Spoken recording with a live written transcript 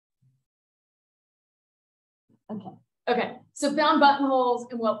Okay. So bound buttonholes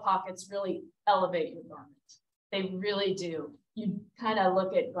and welt pockets really elevate your garment. They really do. You kind of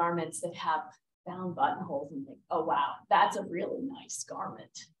look at garments that have bound buttonholes and think, oh, wow, that's a really nice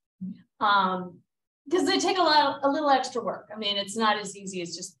garment. Because they take a little extra work. I mean, it's not as easy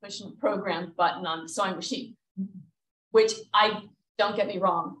as just pushing a programmed button on the sewing machine, which don't get me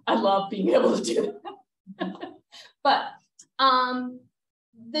wrong, I love being able to do that. But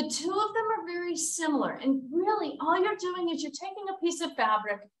the two of them are very similar. And really, all you're doing is you're taking a piece of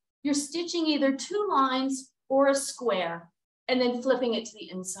fabric, you're stitching either 2 lines or a square, and then flipping it to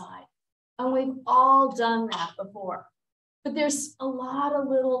the inside. And we've all done that before. But there's a lot of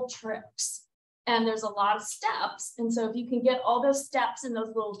little tricks, and there's a lot of steps. And so if you can get all those steps and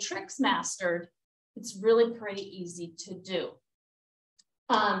those little tricks mastered, it's really pretty easy to do.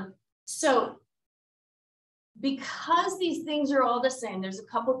 So because these things are all the same, there's a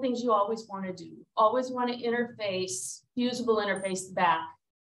couple things you always want to do. Always want to interface, fusible interface the back,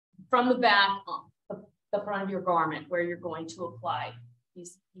 from the back on the front of your garment where you're going to apply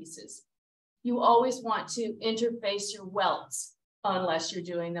these pieces. You always want to interface your welts unless you're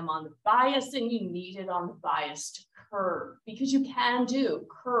doing them on the bias and you need it on the bias to curve, because you can do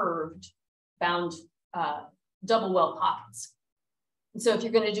curved bound double welt pockets. And so if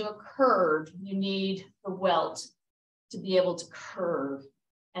you're going to do a curve, you need the welt to be able to curve,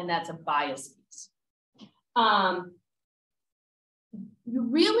 and that's a bias piece. You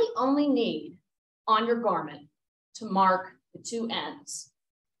really only need on your garment to mark the 2 ends,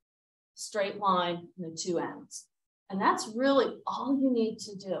 straight line and the 2 ends. And that's really all you need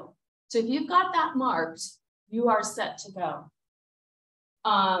to do. So if you've got that marked, you are set to go.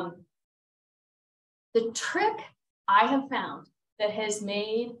 The trick I have found that has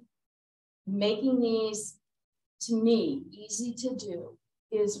made making these, to me, easy to do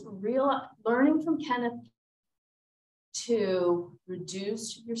is learning from Kenneth to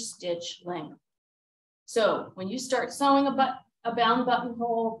reduce your stitch length. So when you start sewing a bound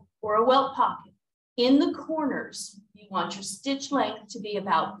buttonhole or a welt pocket, in the corners, you want your stitch length to be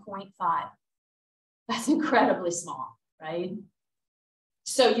about 0.5. That's incredibly small, right?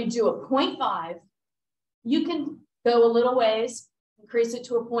 So you do a 0.5. You can go a little ways, increase it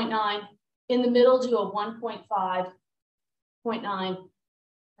to a 0.9. In the middle, do a 1.5, 0.9,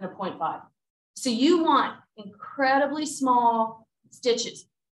 and a 0.5. So you want incredibly small stitches.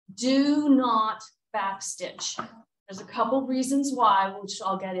 Do not back stitch. There's a couple reasons why, which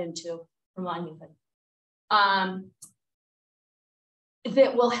I'll get into, remind me of it,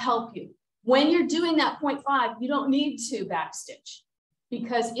 that will help you. When you're doing that 0.5, you don't need to back stitch,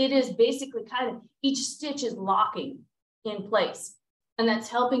 because it is basically kind of, each stitch is locking in place. And that's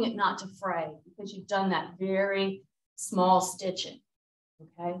helping it not to fray, because you've done that very small stitching,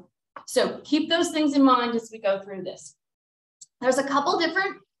 okay? So keep those things in mind as we go through this. There's a couple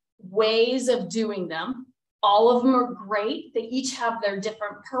different ways of doing them. All of them are great. They each have their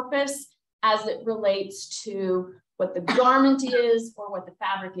different purpose as it relates to what the garment is or what the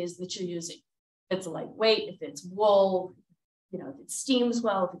fabric is that you're using. If it's lightweight, if it's wool, you know, if it steams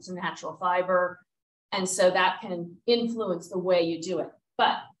well, if it's a natural fiber. And so that can influence the way you do it.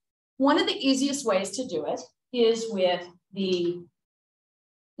 But one of the easiest ways to do it is with the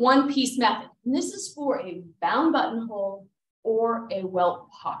one-piece method. And this is for a bound buttonhole or a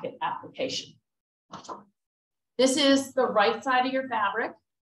welt pocket application. This is the right side of your fabric.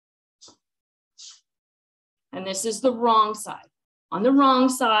 And this is the wrong side. On the wrong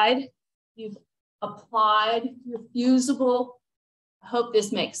side, you've applied your fusible, I hope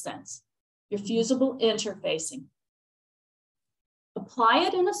this makes sense, your fusible interfacing. Apply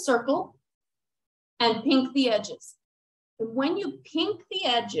it in a circle and pink the edges. And when you pink the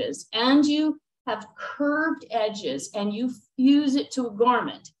edges and you have curved edges and you fuse it to a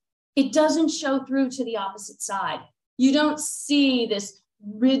garment, it doesn't show through to the opposite side. You don't see this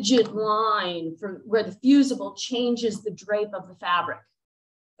rigid line for where the fusible changes the drape of the fabric,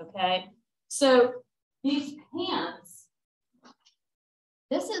 okay? So these pants,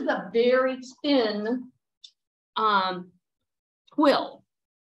 this is a very thin twill,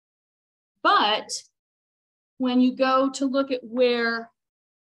 but when you go to look at where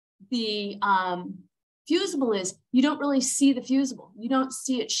the fusible is, you don't really see the fusible. You don't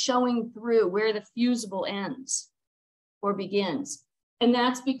see it showing through where the fusible ends or begins. And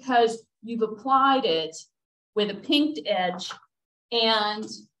that's because you've applied it with a pinked edge and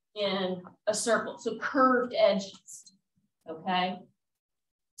in a circle, so curved edges, okay?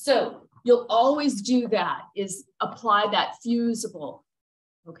 So you'll always do that, is apply that fusible,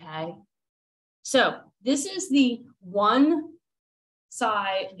 okay? So this is the one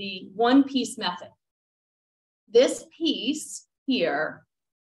side, the one-piece method. this piece here,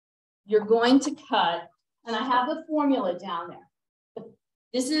 you're going to cut, and I have the formula down there.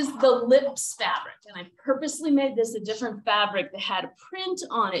 This is the lips fabric, and I purposely made this a different fabric that had a print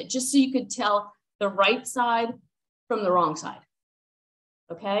on it, just so you could tell the right side from the wrong side,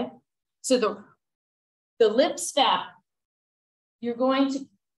 okay? So the lips fabric, you're going to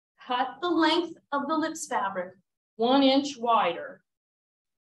cut the length of the lips fabric 1 inch wider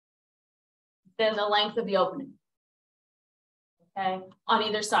than the length of the opening, okay, on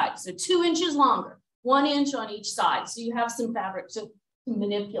either side. So 2 inches longer, 1 inch on each side. So you have some fabric to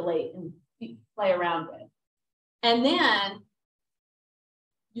manipulate and play around with. And then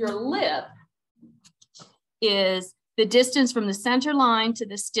your lip is the distance from the center line to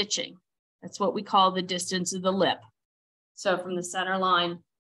the stitching. That's what we call the distance of the lip. So from the center line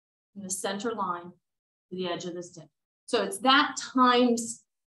to the edge of the stitch. So it's that times,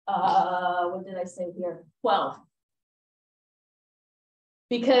 what did I say here? 12.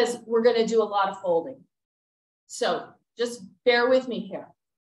 Because we're going to do a lot of folding. So just bear with me here.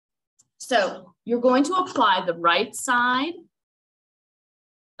 So you're going to apply the right side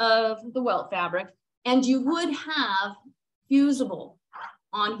of the welt fabric, and you would have fusible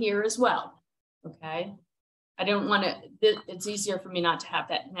on here as well, okay? I didn't want to, it's easier for me not to have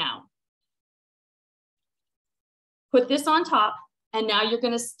that now. Put this on top, and now you're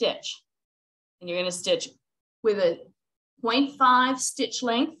going to stitch. And you're going to stitch with a 0.5 stitch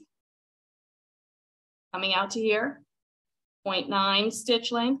length coming out to here, 0.9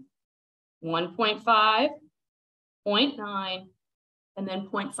 stitch length, 1.5, 0.9, and then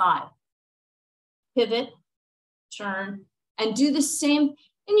 0.5. Pivot, turn, and do the same.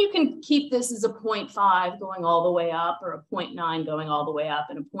 And you can keep this as a 0.5 going all the way up, or a 0.9 going all the way up,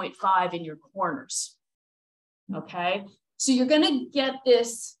 and a 0.5 in your corners. Okay, so you're going to get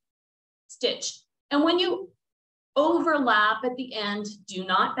this stitch. And when you overlap at the end, do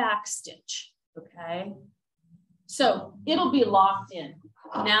not backstitch. Okay, so it'll be locked in.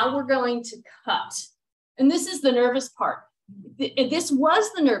 Now we're going to cut. And this is the nervous part. This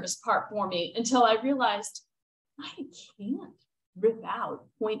was the nervous part for me until I realized I can't rip out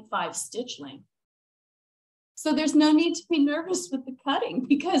 0.5 stitch length. So there's no need to be nervous with the cutting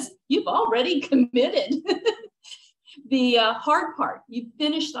because you've already committed the hard part. You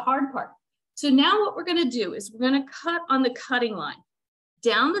finished the hard part. So now what we're going to do is we're going to cut on the cutting line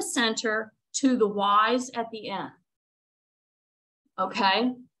down the center to the Y's at the end.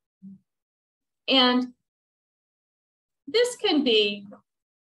 Okay. And this can be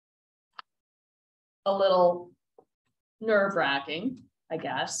a little nerve-wracking, I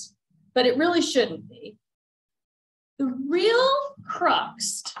guess, but it really shouldn't be. The real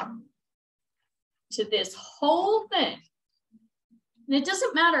crux to this whole thing, and it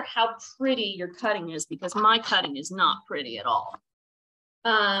doesn't matter how pretty your cutting is, because my cutting is not pretty at all,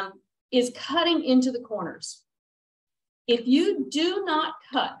 is cutting into the corners. If you do not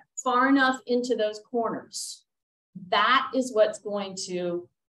cut far enough into those corners, that is what's going to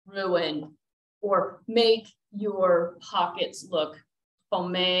ruin or make your pockets look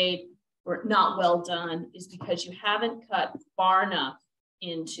homemade or not well done, is because you haven't cut far enough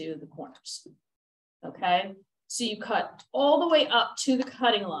into the corners. Okay, so you cut all the way up to the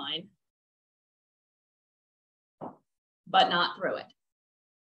cutting line, but not through it.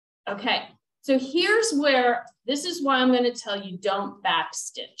 Okay, so here's where, this is why I'm going to tell you don't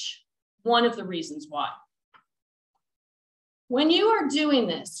backstitch. One of the reasons why. When you are doing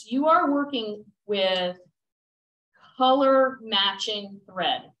this, you are working with color matching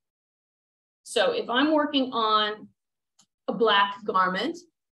thread. So if I'm working on a black garment,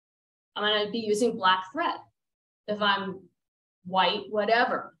 I'm going to be using black thread. If I'm white,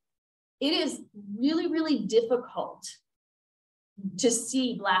 whatever. It is really, really difficult to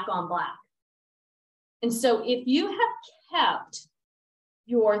see black on black. And so if you have kept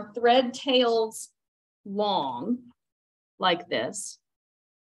your thread tails long, like this,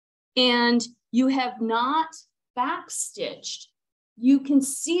 and you have not backstitched, you can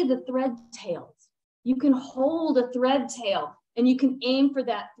see the thread tails. You can hold a thread tail and you can aim for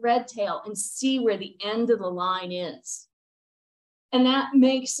that thread tail and see where the end of the line is. And that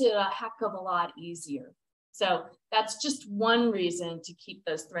makes it a heck of a lot easier. So that's just one reason to keep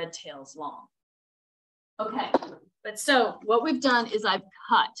those thread tails long. Okay, but so what we've done is I've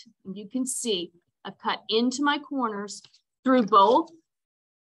cut, and you can see I've cut into my corners through both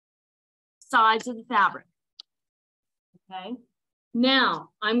sides of the fabric. Okay, now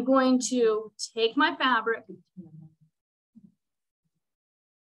I'm going to take my fabric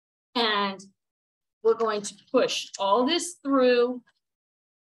and we're going to push all this through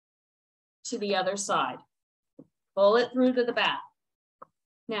to the other side. pull it through to the back.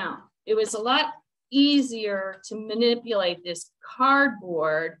 Now, it was a lot easier to manipulate this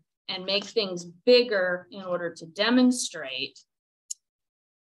cardboard and make things bigger in order to demonstrate,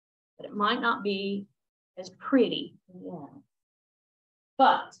 but it might not be as pretty in the end.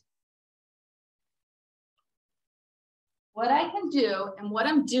 But what I can do, and what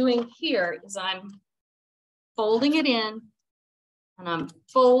I'm doing here, is I'm folding it in and I'm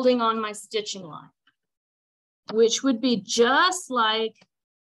folding on my stitching line, which would be just like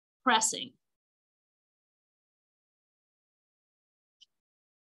pressing.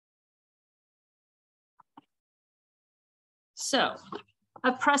 So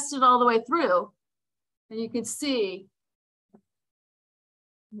I've pressed it all the way through, and you can see,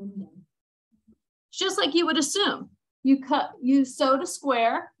 just like you would assume. You sewed a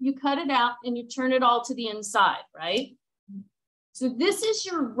square, you cut it out, and you turn it all to the inside, right? So this is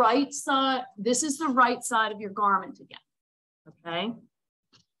your right side. This is the right side of your garment again, okay?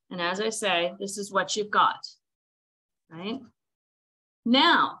 And as I say, this is what you've got, right?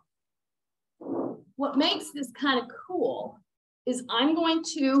 Now, what makes this kind of cool is I'm going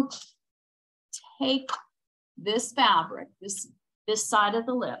to take this fabric, this side of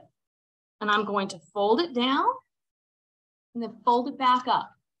the lip, and I'm going to fold it down and then fold it back up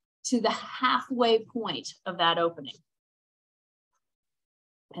to the halfway point of that opening.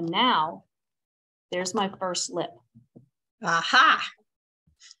 And now there's my first lip. Aha.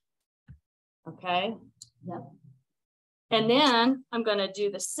 Okay. Yep. And then I'm going to do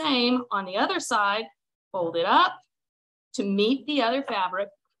the same on the other side, fold it up to meet the other fabric,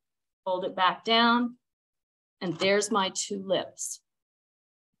 fold it back down, and there's my two lips.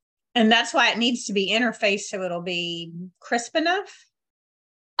 And that's why it needs to be interfaced so it'll be crisp enough?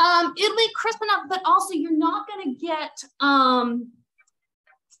 It'll be crisp enough, but also you're not going to get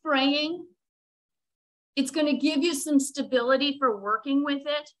fraying. It's going to give you some stability for working with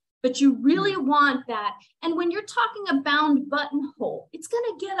it, but you really want that. And when you're talking a bound buttonhole, it's going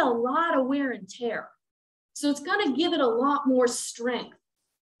to get a lot of wear and tear. So it's going to give it a lot more strength.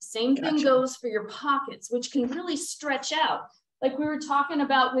 Same thing goes for your pockets, which can really stretch out. Like we were talking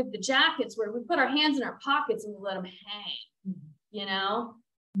about with the jackets, where we put our hands in our pockets and we let them hang, you know?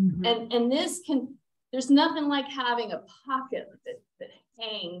 Mm-hmm. And this can, there's nothing like having a pocket that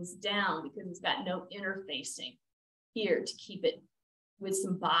hangs down because it's got no interfacing here to keep it with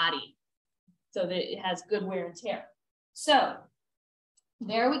some body so that it has good wear and tear. So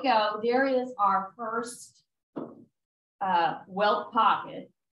there we go. There is our first welt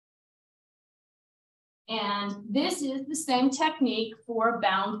pocket. And this is the same technique for a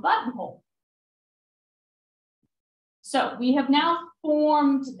bound buttonhole. So we have now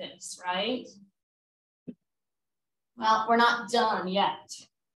formed this, right? Well, we're not done yet.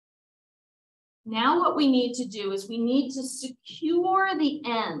 Now what we need to do is we need to secure the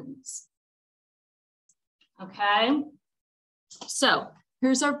ends. Okay? So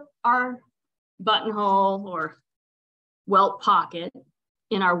here's our buttonhole or welt pocket.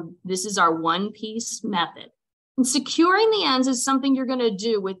 This is our one-piece method. And securing the ends is something you're going to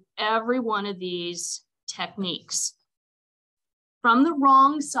do with every one of these techniques. From the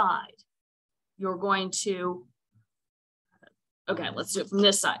wrong side, you're going to, okay, let's do it from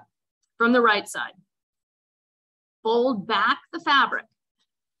this side. From the right side, fold back the fabric.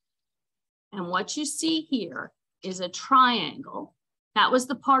 And what you see here is a triangle. That was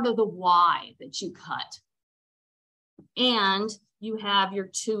the part of the Y that you cut. And you have your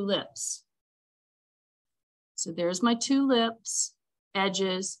two lips. So there's my two lips,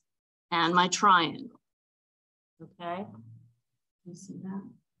 edges, and my triangle. Okay, you see that?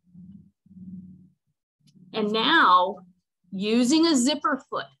 And now, using a zipper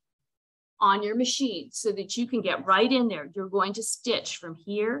foot on your machine so that you can get right in there, you're going to stitch from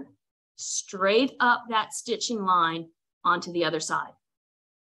here straight up that stitching line onto the other side.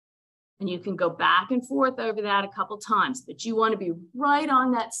 And you can go back and forth over that a couple times, but you want to be right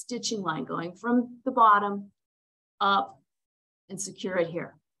on that stitching line, going from the bottom up and secure it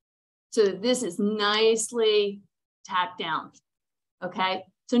here. So this is nicely tacked down. Okay,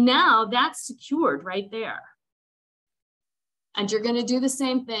 so now that's secured right there. And you're going to do the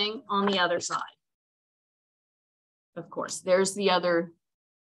same thing on the other side. Of course, there's the other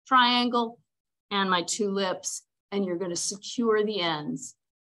triangle and my two lips, and you're going to secure the ends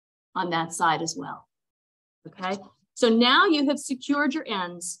on that side as well. Okay, so now you have secured your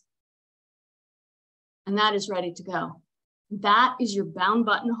ends and that is ready to go. That is your bound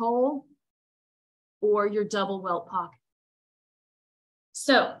buttonhole or your double welt pocket.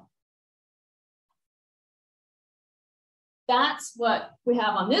 So that's what we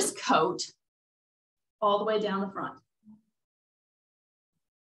have on this coat. all the way down the front.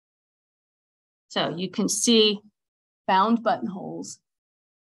 So you can see bound buttonholes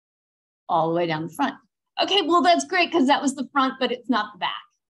all the way down the front. Okay, well, that's great because that was the front, but it's not the back.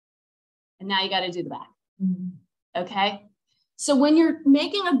 And now you got to do the back. Okay, so when you're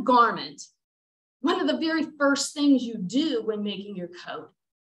making a garment, one of the very first things you do when making your coat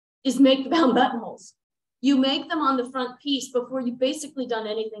is make the bound buttonholes. You make them on the front piece before you've basically done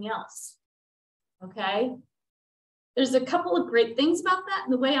anything else. Okay, there's a couple of great things about that.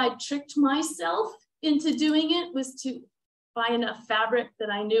 And the way I tricked myself into doing it was to buy enough fabric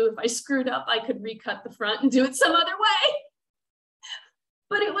that I knew if I screwed up, I could recut the front and do it some other way.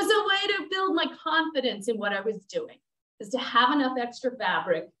 But it was a way to build my confidence in what I was doing, is to have enough extra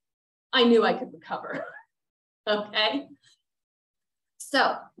fabric I knew I could recover. Okay.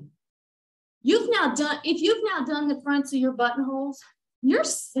 So if you've now done the fronts of your buttonholes, you're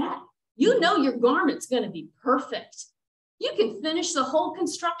set. You know your garment's going to be perfect. You can finish the whole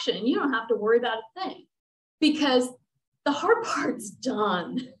construction and you don't have to worry about a thing because the hard part's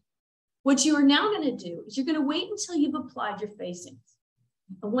done. What you are now going to do is you're going to wait until you've applied your facings.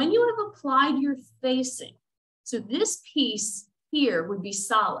 And when you have applied your facing, so this piece here would be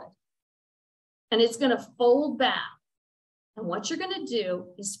solid and it's going to fold back. And what you're going to do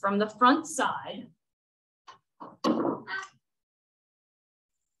is from the front side,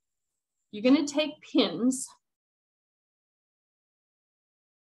 you're going to take pins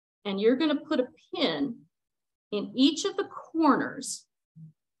and you're going to put a pin in each of the corners.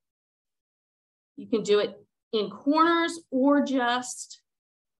 You can do it in corners or just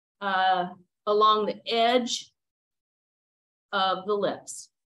along the edge of the lips.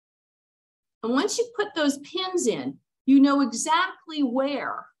 And once you put those pins in, you know exactly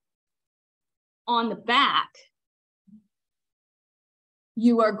where on the back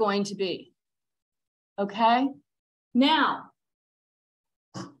you are going to be. Okay? Now,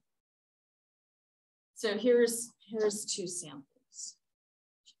 so here's two samples.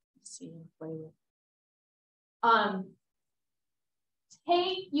 See,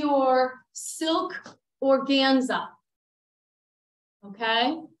 take your silk organza,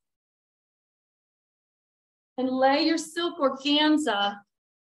 okay? And lay your silk organza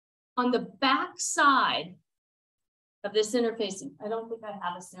on the back side of this interfacing. I don't think I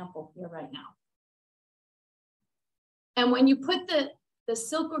have a sample here right now. And when you put the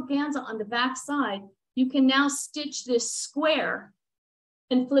silk organza on the back side, you can now stitch this square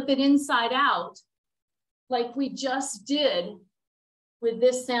and flip it inside out like we just did with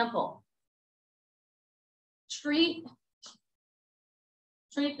this sample. Treat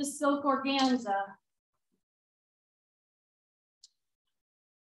the silk organza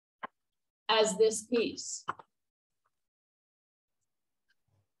as this piece.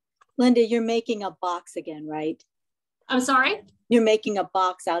 Linda, you're making a box again, right? I'm sorry? You're making a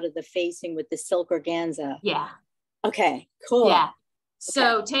box out of the facing with the silk organza. Yeah. Okay, cool. Yeah.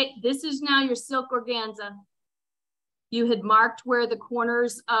 So this is now your silk organza. You had marked where the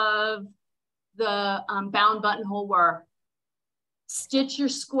corners of the bound buttonhole were. Stitch your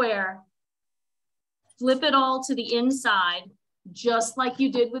square, flip it all to the inside, just like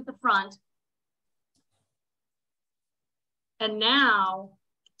you did with the front. And now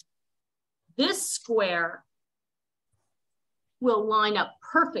this square will line up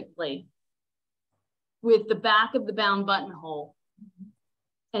perfectly with the back of the bound buttonhole.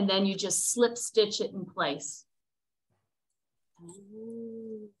 And then you just slip stitch it in place.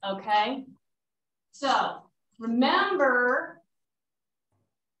 Okay, so remember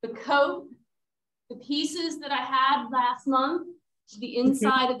the coat, the pieces that I had last month, the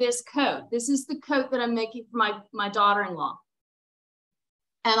inside of this coat. This is the coat that I'm making for my daughter-in-law.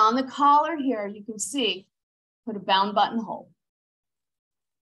 And on the collar here, you can see, put a bound buttonhole.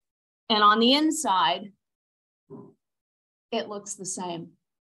 And on the inside, it looks the same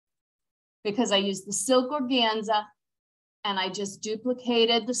because I used the silk organza and I just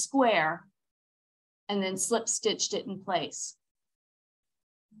duplicated the square and then slip stitched it in place.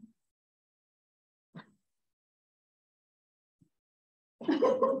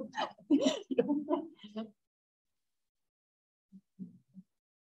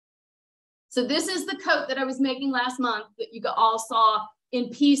 So this is the coat that I was making last month that you all saw in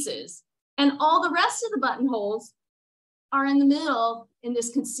pieces. And all the rest of the buttonholes are in the middle in this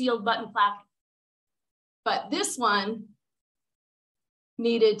concealed button placket. But this one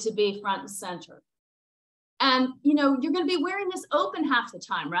needed to be front and center. And you know, you're going to be wearing this open half the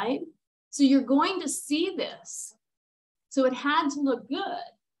time, right? So you're going to see this. So it had to look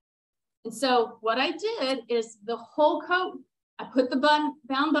good. And so what I did is the whole coat, I put the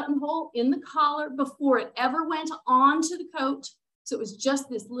bound buttonhole in the collar before it ever went onto the coat. So it was just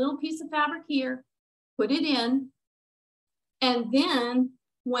this little piece of fabric here, put it in. And then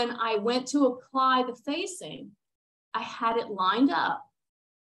when I went to apply the facing, I had it lined up.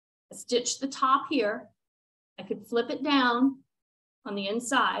 I stitched the top here. I could flip it down on the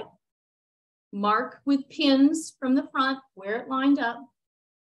inside, mark with pins from the front where it lined up,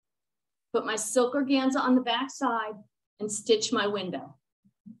 put my silk organza on the back side and stitch my window,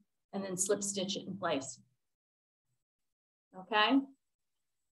 and then slip stitch it in place. Okay?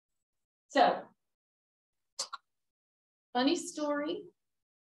 So, funny story.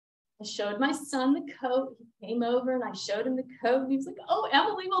 I showed my son the coat. He came over and I showed him the coat. And he was like, oh,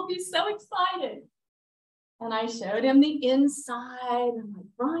 Emily will be so excited. And I showed him the inside. I'm like,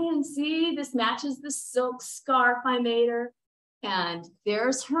 Brian, see, this matches the silk scarf I made her. And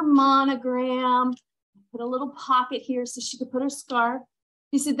there's her monogram. I put a little pocket here so she could put her scarf.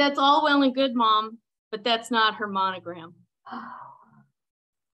 He said, that's all well and good, Mom, but that's not her monogram.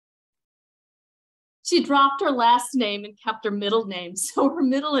 She dropped her last name and kept her middle name. So her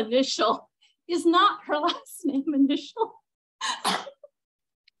middle initial is not her last name initial.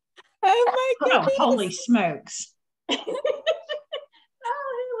 Oh my goodness. Oh, holy smokes. Oh, hey,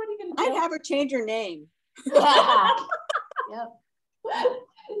 what are you gonna do? I'd have her change her name. Yeah. Yep.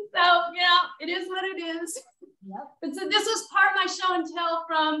 So, yeah, it is what it is. Yep. But so this was part of my show and tell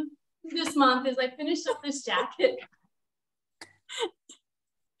from this month as I finished up this jacket.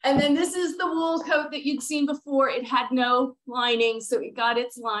 And then this is the wool coat that you'd seen before. It had no lining, so it got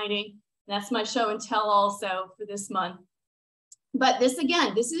its lining. That's my show and tell also for this month. But this,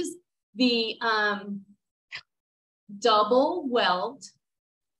 again, this is the double welt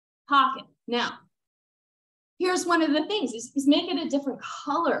pocket. Now, here's one of the things is make it a different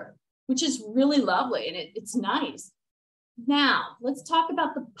color, which is really lovely, and it's nice. Now, let's talk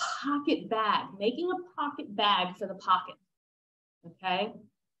about the pocket bag, making a pocket bag for the pocket, okay?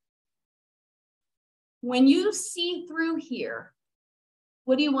 When you see through here,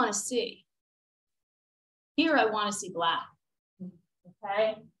 what do you want to see? Here, I want to see black,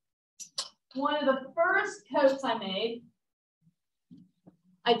 okay? One of the first coats I made,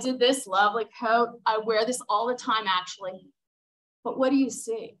 I did this lovely coat. I wear this all the time, actually. But what do you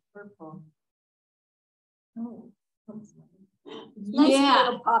see? Purple. Oh, nice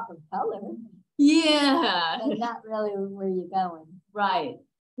little pop of color. Yeah. But not really where you're going. Right.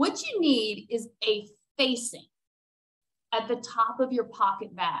 What you need is a facing at the top of your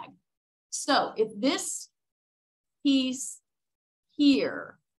pocket bag. So if this piece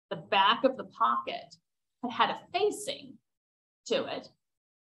here, the back of the pocket, had a facing to it,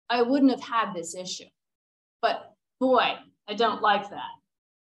 I wouldn't have had this issue. But boy, I don't like that.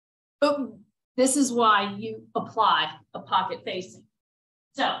 But this is why you apply a pocket facing.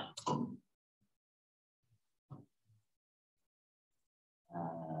 So,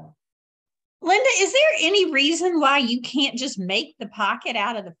 Linda, is there any reason why you can't just make the pocket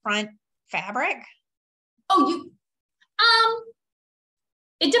out of the front fabric? oh,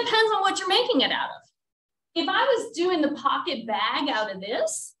 it depends on what you're making it out of. If I was doing the pocket bag out of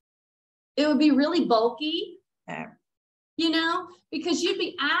this, it would be really bulky, you know, because you'd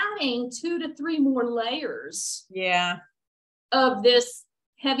be adding 2 to 3 more layers of this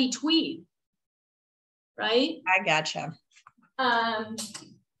heavy tweed, right? I gotcha.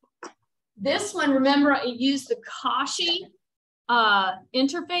 This one, remember, I used the Kashi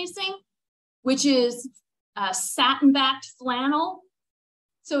interfacing, which is satin-backed flannel.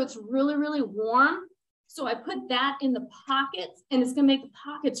 So it's really, really warm. So I put that in the pockets, and it's going to make the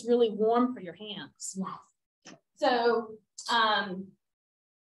pockets really warm for your hands. Yes. So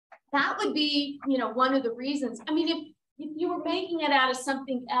that would be, you know, one of the reasons. I mean, if you were making it out of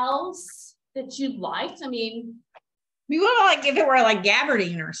something else that you liked, I mean, We want to like if it were like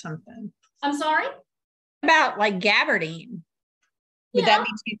gabardine or something. I'm sorry? About like gabardine. Would that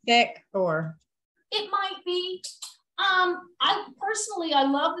be too thick or? It might be. I personally, I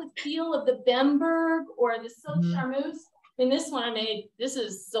love the feel of the Bemberg or the silk charmeuse. In this one I made, this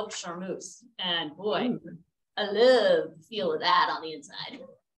is silk charmeuse. And boy, I love the feel of that on the inside.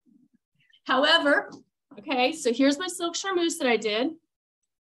 However, okay, so here's my silk charmeuse that I did.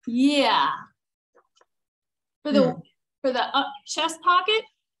 Yeah. For the chest pocket,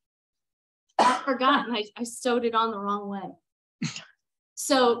 I forgot, and I sewed it on the wrong way.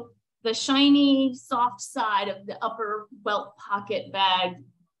 So the shiny, soft side of the upper welt pocket bag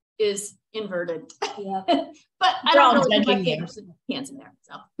is inverted. Yeah. But I don't really put my hands in there,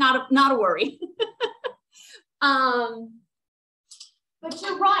 so not a worry. But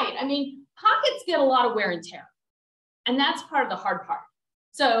you're right. I mean, pockets get a lot of wear and tear. And that's part of the hard part.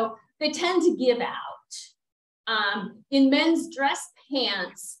 So they tend to give out. In men's dress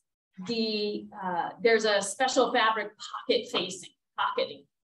pants, there's a special fabric pocketing.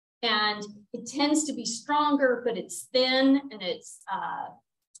 And it tends to be stronger, but it's thin and it's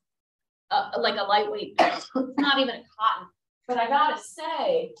like a lightweight, it's not even a cotton. But I gotta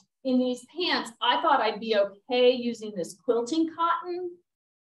say, in these pants, I thought I'd be okay using this quilting cotton.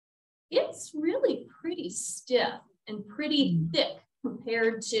 It's really pretty stiff and pretty thick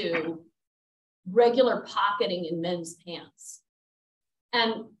compared to regular pocketing in men's pants.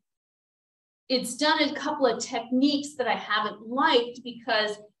 And it's done a couple of techniques that I haven't liked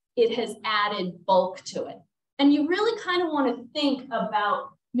because it has added bulk to it. And you really kind of want to think about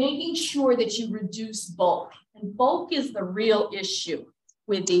making sure that you reduce bulk. And bulk is the real issue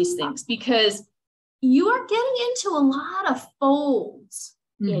with these things because you are getting into a lot of folds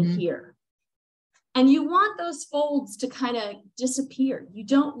in here. And you want those folds to kind of disappear. You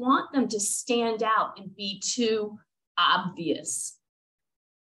don't want them to stand out and be too obvious.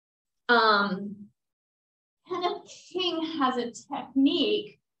 Kenneth King has a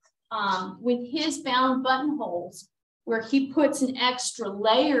technique with his bound buttonholes where he puts an extra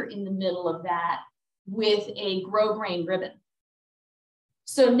layer in the middle of that with a grosgrain ribbon.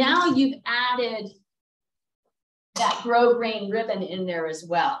 So now you've added that grosgrain ribbon in there as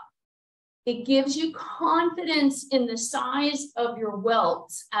well. It gives you confidence in the size of your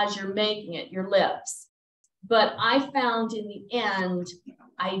welts as you're making it, your lips. But I found in the end,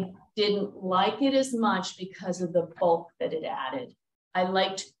 I didn't like it as much because of the bulk that it added. I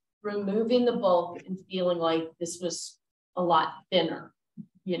liked removing the bulk and feeling like this was a lot thinner,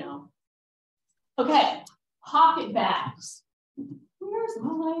 you know. Okay, pocket bags. Where's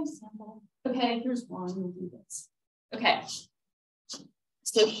my sample? Okay, here's one. We'll do this. Okay.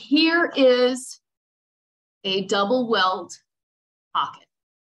 So here is a double welt pocket.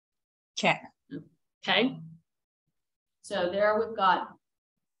 Check. Okay. So there we've got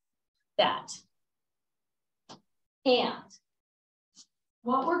that. And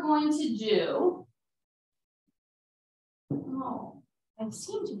what we're going to do, oh, I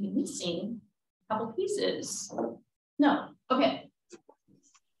seem to be missing a couple pieces. No, okay.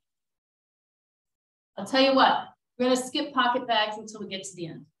 I'll tell you what, we're going to skip pocket bags until we get to the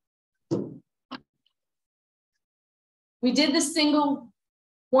end. We did the single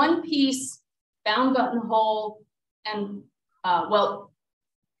one piece bound buttonhole and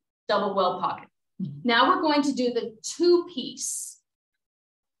double welt pocket. Now we're going to do the two-piece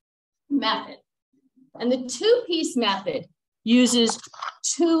method. And the two-piece method uses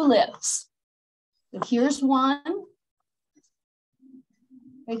two lips. So here's one,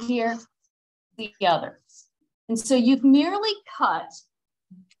 right here, the other. And so you've merely cut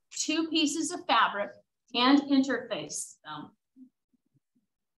two pieces of fabric and interface them.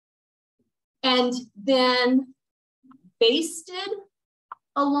 And then basted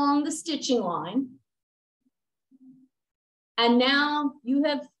along the stitching line. And now you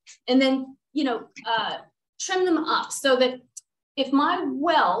have, and then, you know, trim them up so that if my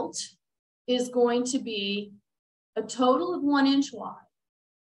welt is going to be a total of 1 inch wide,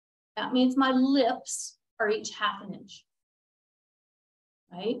 that means my lips are each 1/2 inch,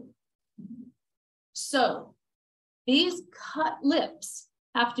 right? So these cut lips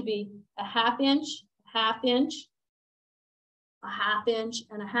have to be a 1/2 inch, a 1/2 inch, a 1/2 inch,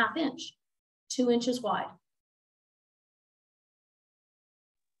 and a 1/2 inch, 2 inches wide.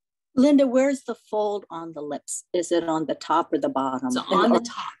 Linda, where's the fold on the lips? Is it on the top or the bottom? It's on the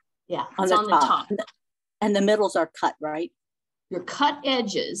top. Yeah, it's on the top. And the middles are cut, right? Your cut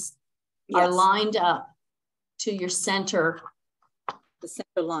edges are lined up to your center. The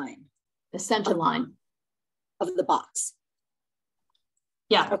center line. The center line. Of the box.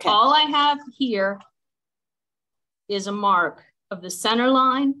 Yeah, okay. All I have here is a mark of the center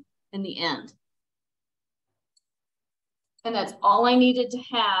line and the end. And that's all I needed to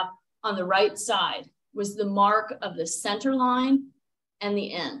have on the right side was the mark of the center line and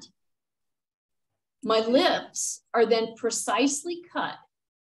the end. My lips are then precisely cut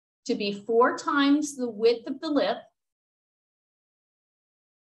to be 4 times the width of the lip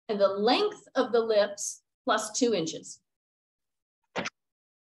and the length of the lips plus 2 inches.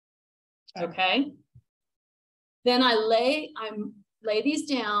 Okay. Then I lay these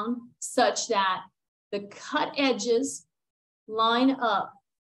down such that the cut edges line up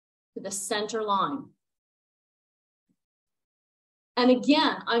to the center line. And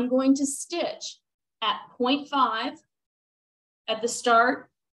again, I'm going to stitch at 0.5 at the start,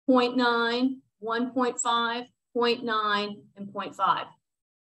 0.9, 1.5, 0.9, and 0.5.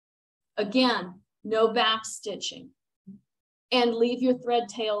 Again, no back stitching. and leave your thread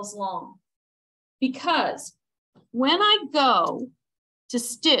tails long. Because when I go to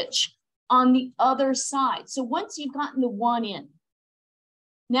stitch on the other side, so once you've gotten the one in,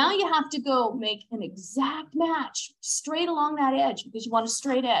 now you have to go make an exact match straight along that edge because you want a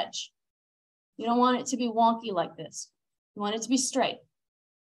straight edge. You don't want it to be wonky like this. You want it to be straight.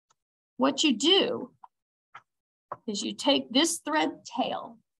 What you do is you take this thread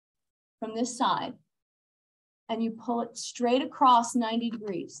tail from this side and you pull it straight across 90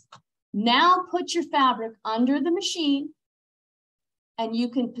 degrees. Now put your fabric under the machine and you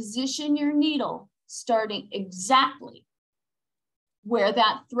can position your needle starting exactly where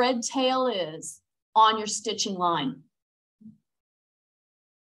that thread tail is on your stitching line.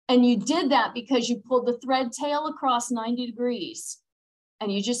 And you did that because you pulled the thread tail across 90 degrees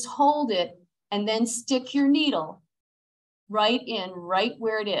and you just hold it and then stick your needle right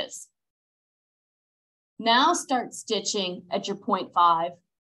where it is. Now start stitching at your 0.5,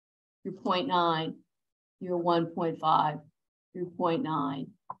 your 0.9, your 1.5, your 0.9,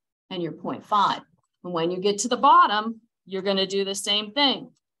 and your 0.5. And when you get to the bottom, you're going to do the same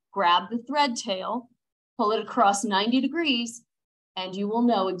thing. Grab the thread tail, pull it across 90 degrees, and you will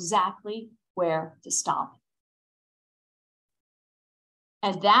know exactly where to stop.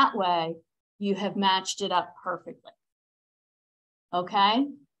 And that way, you have matched it up perfectly. Okay?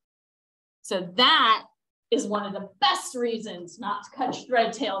 So that is one of the best reasons not to cut your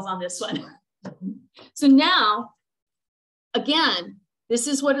thread tails on this one. So now, again, this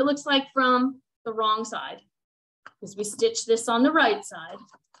is what it looks like from the wrong side. Because we stitch this on the right side,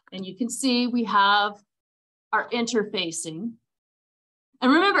 and you can see we have our interfacing.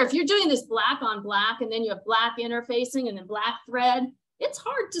 And remember, if you're doing this black on black, and then you have black interfacing and then black thread, it's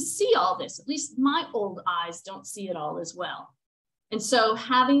hard to see all this. At least my old eyes don't see it all as well. And so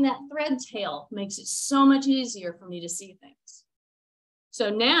having that thread tail makes it so much easier for me to see things.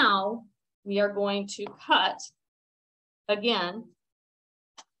 So now we are going to cut again,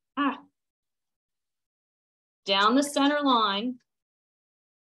 down the center line.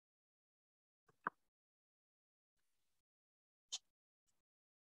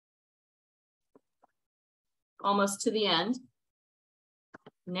 Almost to the end.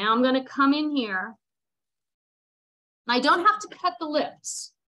 Now I'm going to come in here. I don't have to cut the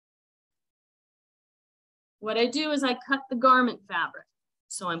lips. What I do is I cut the garment fabric.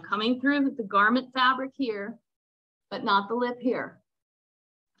 So I'm coming through with the garment fabric here, but not the lip here.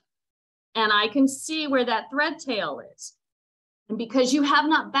 And I can see where that thread tail is. And because you have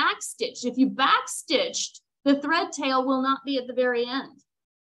not backstitched, if you backstitched, the thread tail will not be at the very end.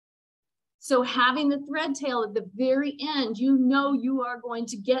 So having the thread tail at the very end, you know you are going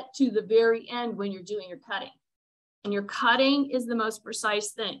to get to the very end when you're doing your cutting. And your cutting is the most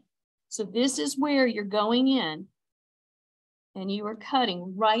precise thing. So this is where you're going in and you are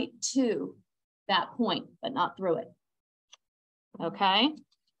cutting right to that point, but not through it. Okay?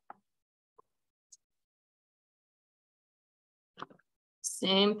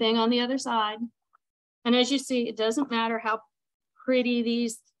 Same thing on the other side. And as you see, it doesn't matter how pretty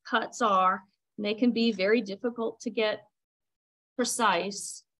these cuts are. They can be very difficult to get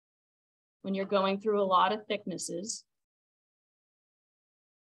precise when you're going through a lot of thicknesses.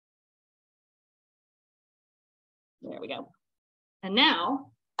 There we go. And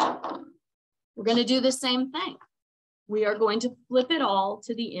now we're going to do the same thing. We are going to flip it all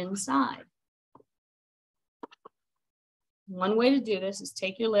to the inside. One way to do this is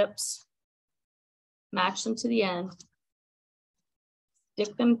take your lips, match them to the end,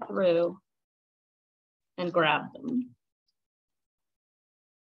 stick them through, and grab them.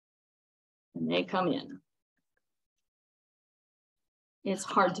 And they come in. It's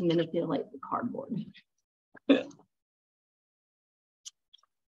hard to manipulate the cardboard.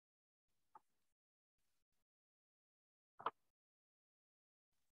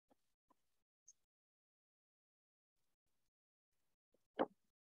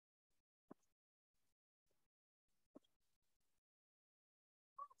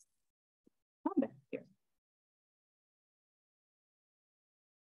 Come back here.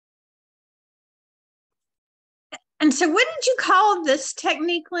 And so what did you call this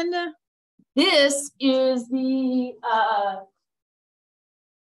technique, Linda? This is the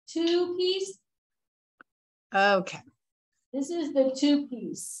two-piece. Okay. This is the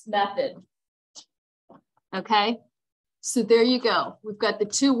two-piece method. Okay, so there you go. We've got the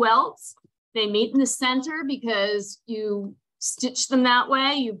two welts. They meet in the center because you stitched them that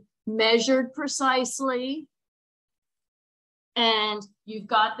way. You measured precisely. And you've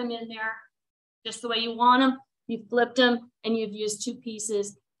got them in there just the way you want them. You flipped them and you've used two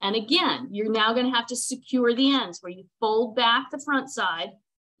pieces And again, you're now going to have to secure the ends where you fold back the front side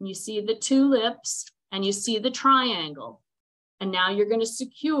and you see the two lips and you see the triangle. And now you're going to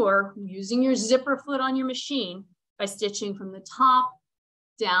secure using your zipper foot on your machine by stitching from the top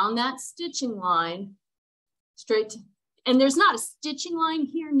down that stitching line straight to, and there's not a stitching line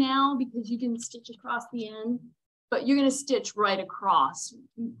here now because you can stitch across the end, but you're going to stitch right across.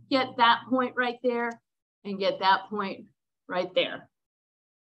 Get that point right there and get that point right there.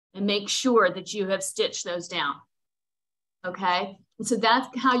 And make sure that you have stitched those down. Okay, and so that's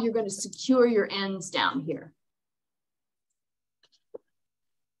how you're going to secure your ends down here.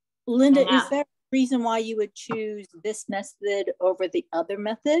 Linda, is there a reason why you would choose this method over the other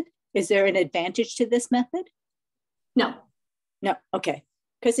method? Is there an advantage to this method? No. No, okay.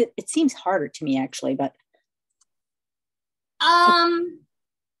 Because it seems harder to me actually, but.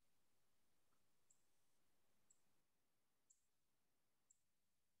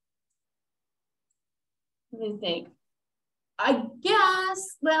 Let me think. I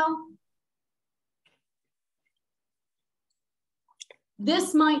guess, well,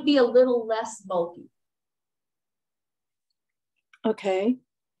 this might be a little less bulky. Okay.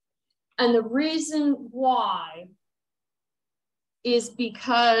 And the reason why is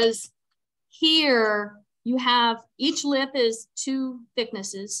because here you have, each lip is 2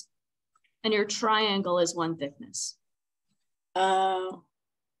 thicknesses and your triangle is 1 thickness.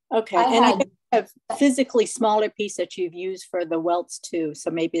 Okay. I have a physically smaller piece that you've used for the welts too. So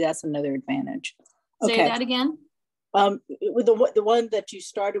maybe that's another advantage. Okay. Say that again. With the one that you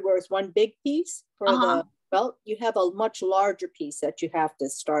started where it's 1 big piece for the welt, you have a much larger piece that you have to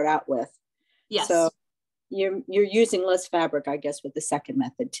start out with. Yes. So you're using less fabric, I guess, with the second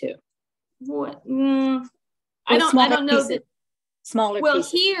method too. What? I don't know that. Smaller well,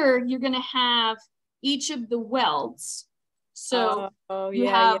 pieces. Here you're going to have each of the welts. So you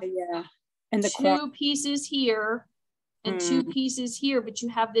yeah. And the 2 pieces here and 2 pieces here, but you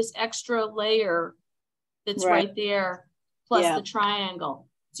have this extra layer that's right there, plus the triangle.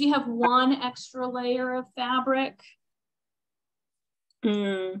 So you have 1 extra layer of fabric.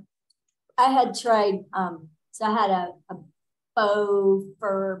 I had tried, so I had a faux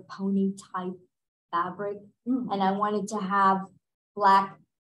fur pony type fabric, and I wanted to have black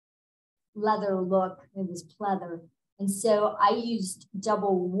leather look. It was pleather. And so I used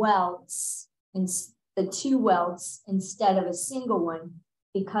double welts and the 2 welts instead of a single one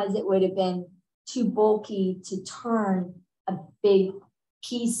because it would have been too bulky to turn a big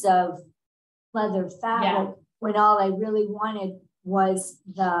piece of leather fabric when all I really wanted was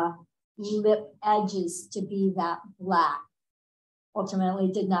the lip edges to be that black. Ultimately,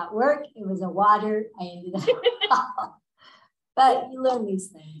 it did not work. It was a water. I ended up, but you learn these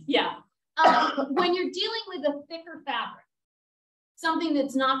things. Yeah. When you're dealing with a thicker fabric, something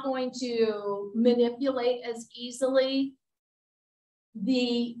that's not going to manipulate as easily,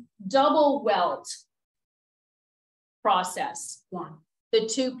 the double welt process, the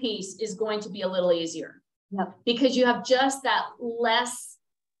 2-piece is going to be a little easier. Because you have just that less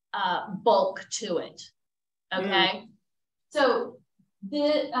bulk to it. Okay. So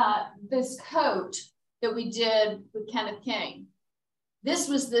this coat that we did with Kenneth King, this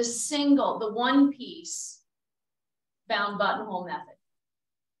was the 1-piece bound buttonhole method.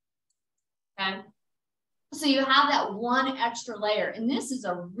 Okay. So you have that 1 extra layer, and this is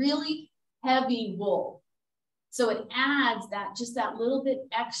a really heavy wool. So it adds just that little bit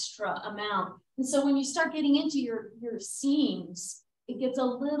extra amount. And so when you start getting into your seams, it gets a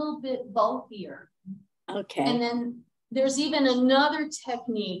little bit bulkier. Okay. And then there's even another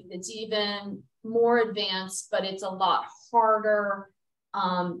technique that's even more advanced, but it's a lot harder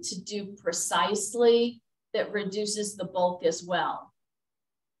to do precisely, that reduces the bulk as well.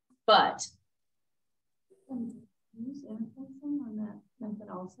 But use on that method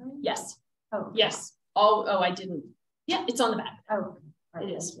also? Yes. Oh, yes. Oh, I didn't. Yeah, it's on the back. Oh, it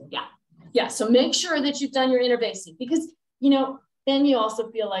is. Yeah. Yeah. So make sure that you've done your interfacing, because, then you also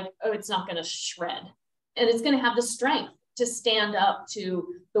feel like, oh, it's not going to shred, and it's going to have the strength to stand up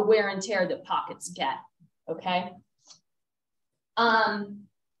to the wear and tear that pockets get. Okay.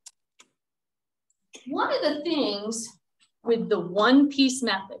 One of the things with the 1-piece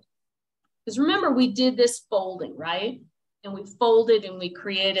method, because remember we did this folding, right? And we folded and we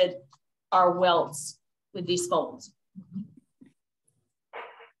created our welts with these folds.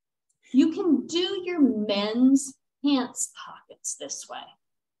 You can do your men's pants pockets this way,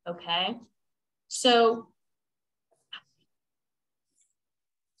 okay? So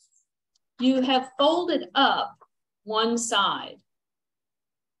you have folded up one side.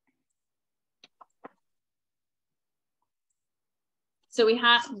 So we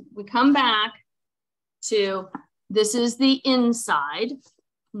come back to, this is the inside.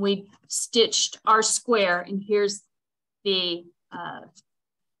 We stitched our square, and here's the,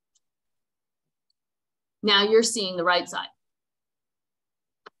 now you're seeing the right side.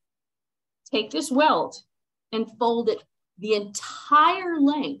 Take this welt and fold it the entire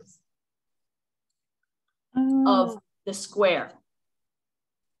length of the square.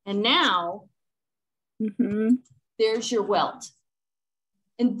 And now there's your welt.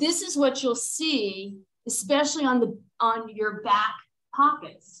 And this is what you'll see, especially on your back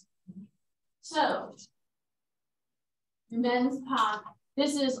pockets. So men's pocket.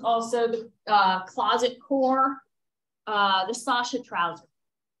 This is also the closet core, the Sasha trouser.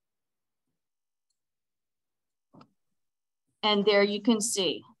 And there you can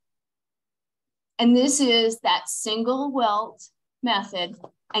see. And this is that single welt method,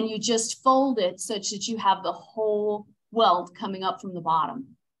 and you just fold it such that you have the whole welt coming up from the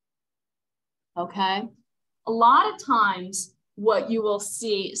bottom. Okay? A lot of times what you will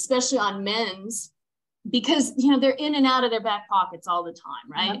see, especially on men's, because they're in and out of their back pockets all the time,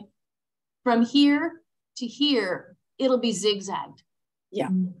 right? Yep. From here to here, it'll be zigzagged. Yeah.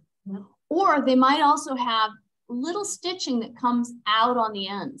 Or they might also have little stitching that comes out on the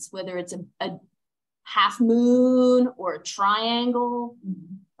ends, whether it's a half moon or a triangle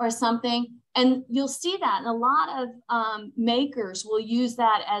or something. And you'll see that. And a lot of makers will use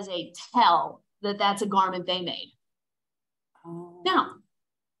that as a tell that that's a garment they made. Oh. Now,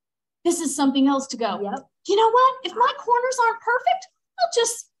 this is something else to go, yep. You know what? If my corners aren't perfect, I'll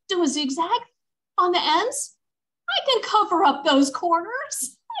just do a zigzag on the ends. I can cover up those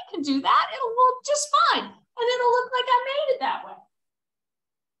corners. I can do that. It'll look just fine. And it'll look like I made it that way.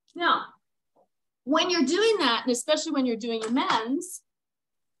 Now, when you're doing that, and especially when you're doing your men's,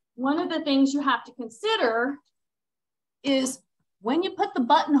 one of the things you have to consider is when you put the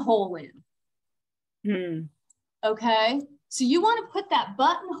buttonhole in. Okay? So you want to put that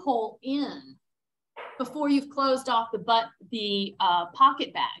buttonhole in before you've closed off the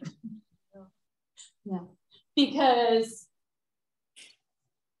pocket bag. Yeah. Because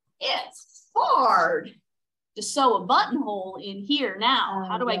it's hard to sew a buttonhole in here now.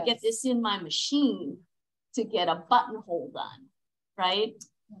 How do I get this in my machine to get a buttonhole done, right?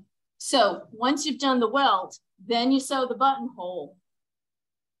 So once you've done the welt, then you sew the buttonhole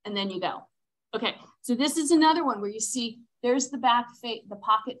and then you go. Okay, so this is another one where you see there's the the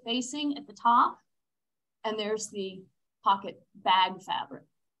pocket facing at the top, and there's the pocket bag fabric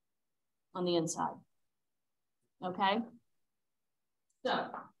on the inside. Okay, so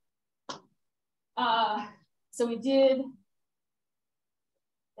we did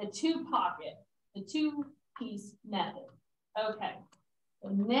the two-piece method. Okay, so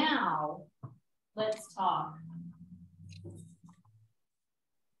now let's talk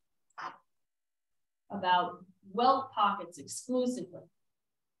about welt pockets exclusively.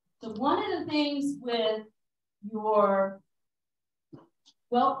 So one of the things with your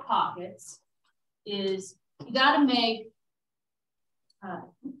welt pockets is you got to make,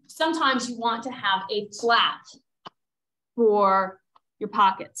 sometimes you want to have a flap for your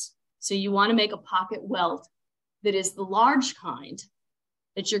pockets. So you want to make a pocket welt that is the large kind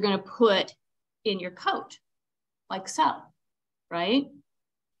that you're going to put in your coat, like so, right?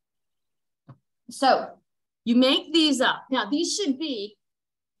 So you make these up. Now these should be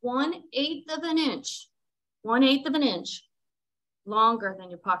 1/8 of an inch, 1/8 of an inch longer than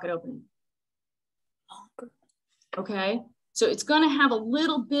your pocket opening. Okay, so it's going to have a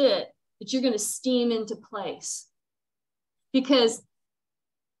little bit that you're going to steam into place, because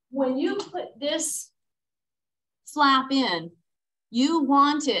when you put this flap in, you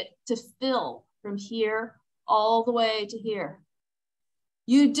want it to fill from here all the way to here.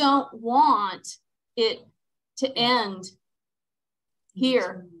 You don't want it to end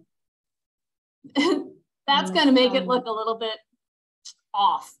here. That's going to make it look a little bit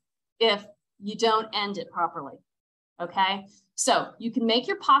off if you don't end it properly. Okay, so you can make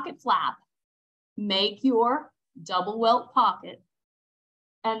your pocket flap, make your double welt pocket,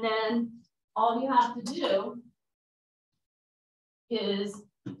 and then all you have to do is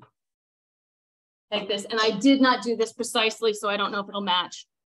take this, and I did not do this precisely, so I don't know if it'll match.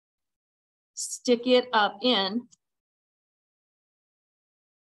 Stick it up in.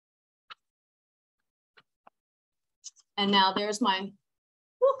 And now there's my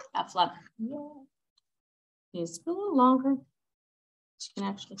that flap. Yeah. It's a little longer. You can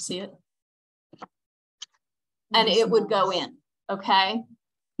actually see it. And it would go in, okay?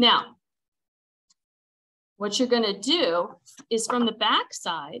 Now, what you're gonna do is from the back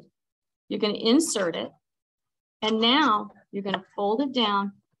side, you're gonna insert it. And now you're going to fold it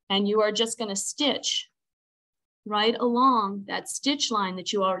down and you are just going to stitch right along that stitch line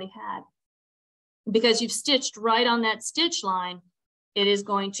that you already had. Because you've stitched right on that stitch line, it is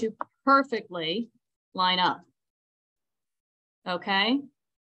going to perfectly line up. Okay?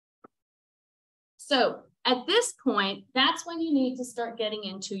 So at this point, that's when you need to start getting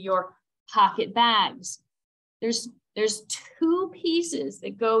into your pocket bags. There's two pieces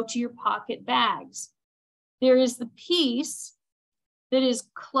that go to your pocket bags. There is the piece that is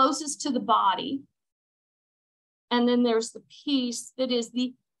closest to the body. And then there's the piece that is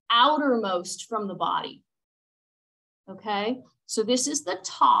the outermost from the body. Okay, so this is the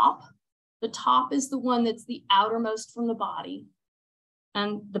top. The top is the one that's the outermost from the body.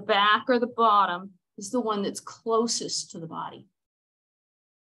 And the back or the bottom is the one that's closest to the body.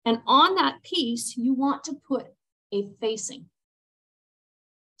 And on that piece, you want to put a facing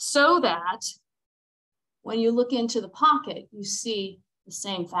so that when you look into the pocket, you see the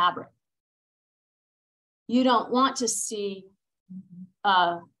same fabric. You don't want to see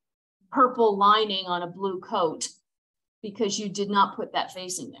a purple lining on a blue coat because you did not put that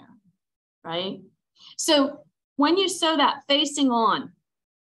facing there, right? So when you sew that facing on,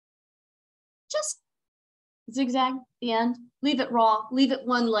 just zigzag the end, leave it raw, leave it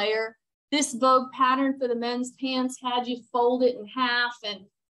one layer. This Vogue pattern for the men's pants had you fold it in half and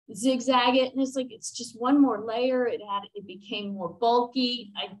zigzag it, and it's like it's just one more layer. It became more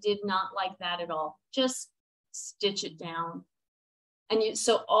bulky. I did not like that at all. Just stitch it down. And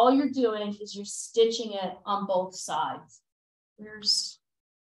so all you're doing is you're stitching it on both sides.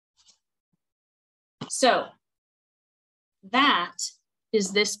 So that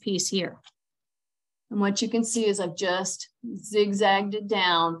is this piece here. And what you can see is I've just zigzagged it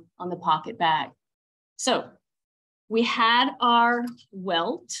down on the pocket bag. So we had our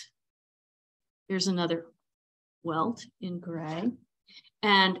welt. Here's another welt in gray.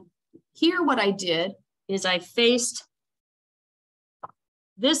 And here what I did is I faced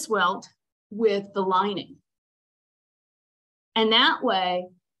this welt with the lining. And that way,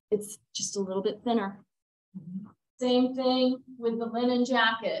 it's just a little bit thinner. Same thing with the linen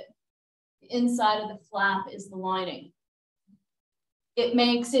jacket. The inside of the flap is the lining. It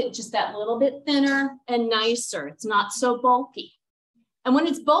makes it just that little bit thinner and nicer. It's not so bulky. And when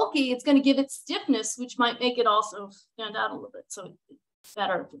it's bulky, it's going to give it stiffness, which might make it also stand out a little bit. So it's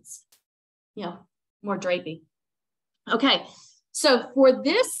better if it's, more drapey. Okay. So for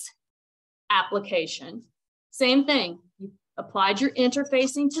this application, same thing. You applied your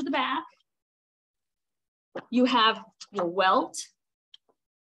interfacing to the back. You have your welt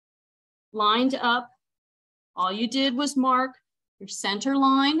lined up. All you did was mark your center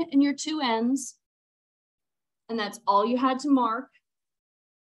line and your two ends. And that's all you had to mark.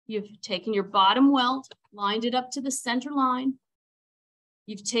 You've taken your bottom welt, lined it up to the center line.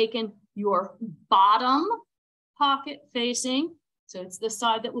 You've taken your bottom pocket facing. So it's the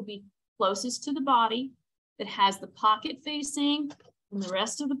side that will be closest to the body that has the pocket facing and the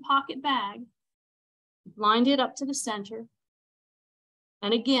rest of the pocket bag. You've lined it up to the center.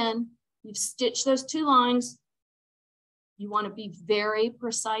 And again, you've stitched those two lines. You want to be very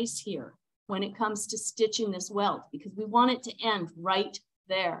precise here when it comes to stitching this welt because we want it to end right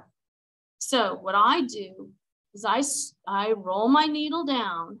there. So what I do is I roll my needle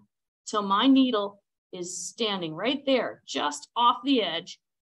down till my needle is standing right there, just off the edge.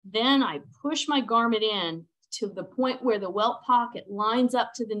 Then I push my garment in to the point where the welt pocket lines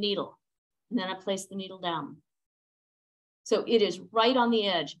up to the needle. And then I place the needle down. So it is right on the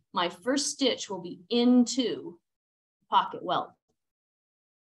edge. My first stitch will be into pocket welt.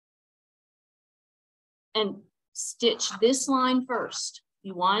 And stitch this line first.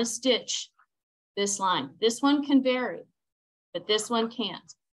 You want to stitch this line. This one can vary, but this one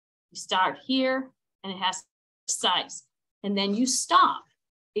can't. You start here and it has size. And then you stop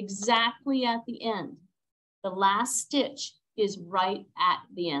exactly at the end. The last stitch is right at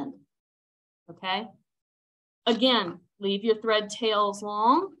the end. Okay? Again, leave your thread tails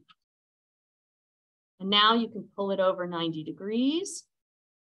long. And now you can pull it over 90 degrees.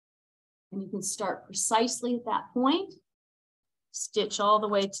 And you can start precisely at that point. Stitch all the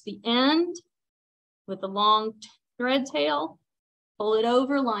way to the end with the long thread tail. Pull it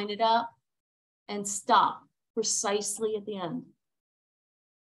over, line it up, and stop precisely at the end.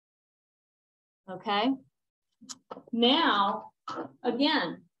 Okay? Now,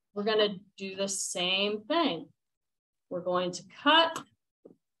 again, we're going to do the same thing. We're going to cut.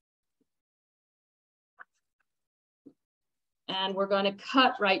 And we're going to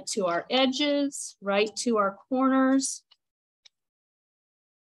cut right to our edges, right to our corners.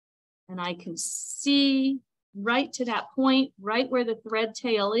 And I can see right to that point, right where the thread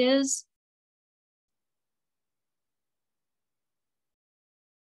tail is.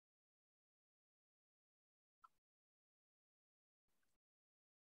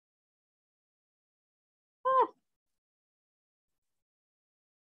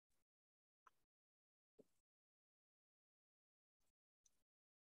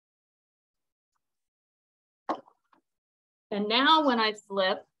 And now when I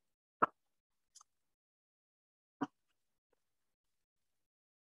flip,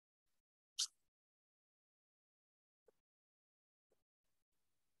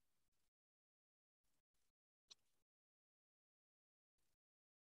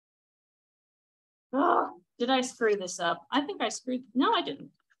 oh, did I screw this up? I think I screwed, no, I didn't.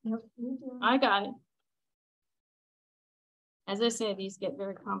 Nope. I got it. As I say, these get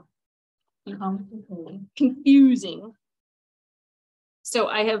very confusing. So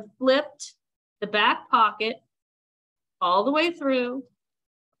I have flipped the back pocket all the way through.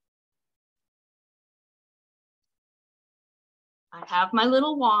 I have my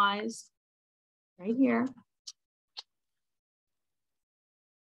little Y's right here.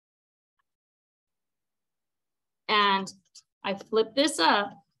 And I flip this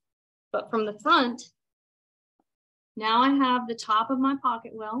up, but from the front, now I have the top of my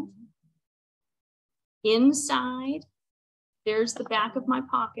pocket welt. Inside, there's the back of my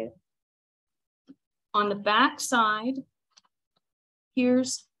pocket. On the back side,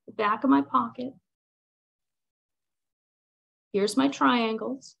 here's the back of my pocket. Here's my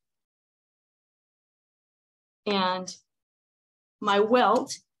triangles. And my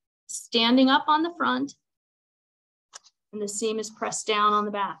welt standing up on the front, and the seam is pressed down on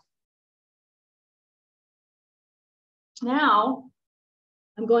the back. Now,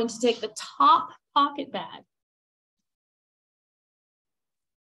 I'm going to take the top pocket bag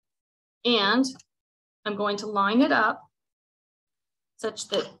and I'm going to line it up such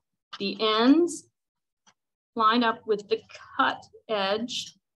that the ends line up with the cut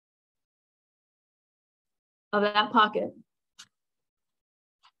edge of that pocket.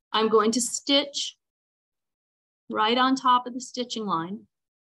 I'm going to stitch right on top of the stitching line,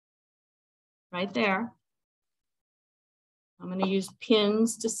 right there. I'm going to use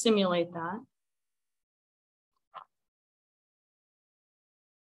pins to simulate that.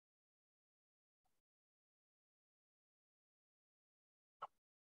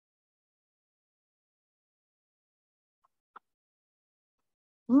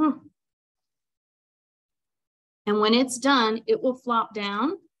 And when it's done, it will flop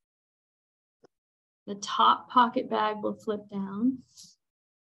down. The top pocket bag will flip down.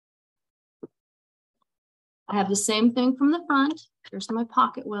 I have the same thing from the front. Here's my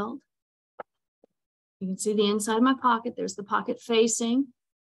pocket welt. You can see the inside of my pocket. There's the pocket facing.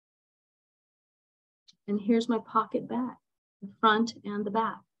 And here's my pocket bag, the front and the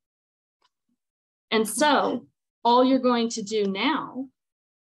back. And so all you're going to do now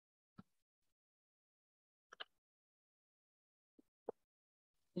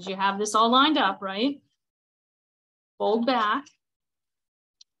is you have this all lined up, right? Fold back.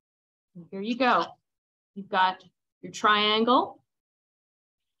 And here you go. You've got your triangle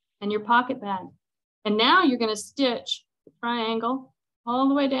and your pocket bag. And now you're going to stitch the triangle all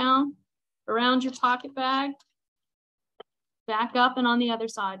the way down around your pocket bag, back up and on the other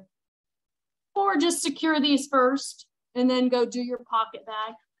side. Or just secure these first and then go do your pocket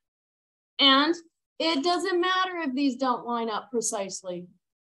bag. And it doesn't matter if these don't line up precisely.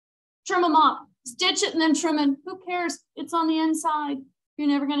 Trim them up, stitch it and then trim it. Who cares? It's on the inside. You're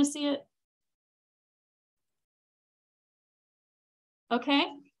never going to see it. Okay,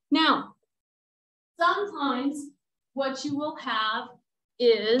 now, sometimes what you will have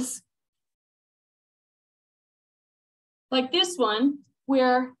is like this one,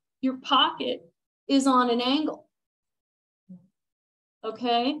 where your pocket is on an angle.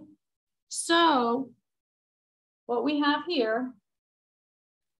 Okay, so what we have here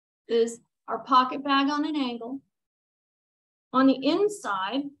is our pocket bag on an angle. On the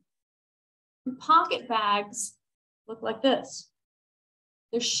inside, your pocket bags look like this.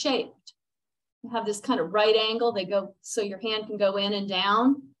 They're shaped. You have this kind of right angle. They go so your hand can go in and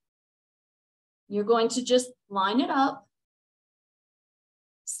down. You're going to just line it up,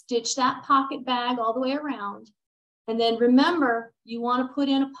 stitch that pocket bag all the way around. And then remember, you want to put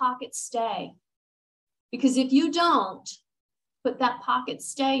in a pocket stay. Because if you don't put that pocket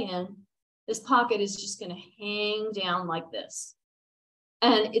stay in, this pocket is just going to hang down like this.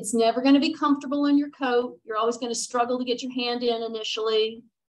 And it's never going to be comfortable in your coat. You're always going to struggle to get your hand in initially.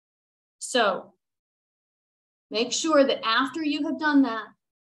 So make sure that after you have done that,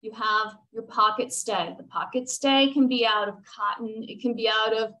 you have your pocket stay. The pocket stay can be out of cotton. It can be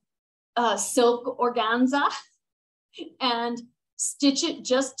out of silk organza, and stitch it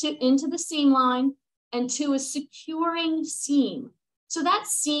just into the seam line and to a securing seam. So that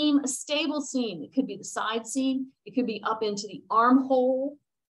seam, a stable seam, it could be the side seam, it could be up into the armhole.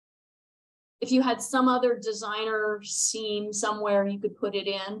 If you had some other designer seam somewhere, you could put it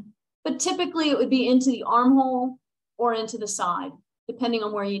in, but typically it would be into the armhole or into the side, depending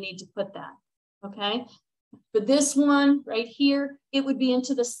on where you need to put that, okay? For this one right here, it would be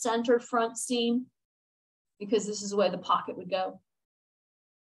into the center front seam because this is where the pocket would go,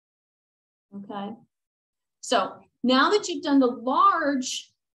 okay? So now that you've done the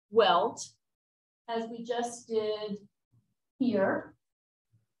large welt, as we just did here,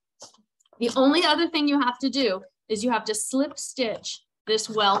 the only other thing you have to do is you have to slip stitch this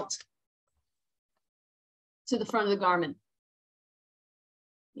welt to the front of the garment.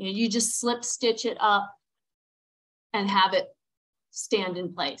 You just slip stitch it up and have it stand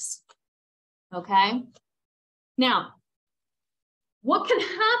in place, okay? Now, what can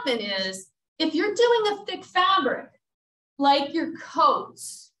happen is if you're doing a thick fabric, like your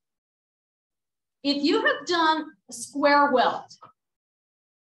coats, if you have done a square welt,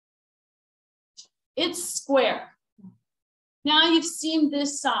 it's square. Now you've seamed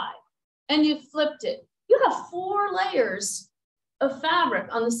this side and you've flipped it. You have 4 layers of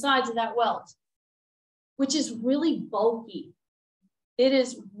fabric on the sides of that welt, which is really bulky. It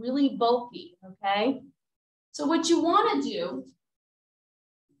is really bulky, okay? So what you want to do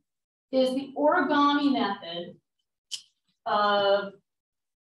is the origami method of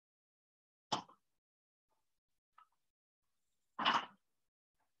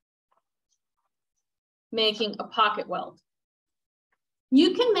making a pocket welt.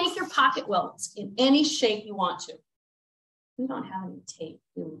 You can make your pocket welts in any shape you want to. We don't have any tape.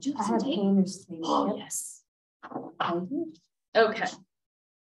 Would you have some tape? painter's tape. Oh, Yep. yes. Okay.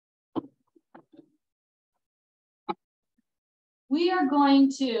 We are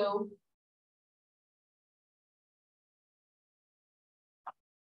going to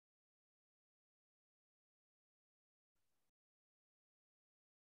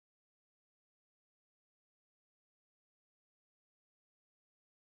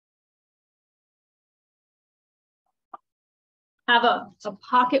have a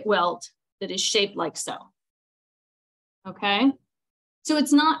pocket welt that is shaped like so. Okay, so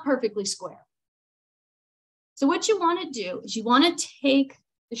it's not perfectly square. So what you want to do is you want to take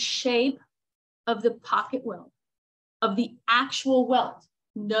the shape of the pocket welt, of the actual welt,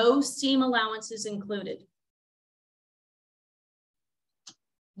 no seam allowances included.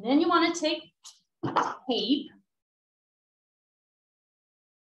 And then you want to take tape,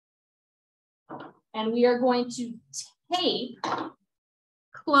 and we are going to tape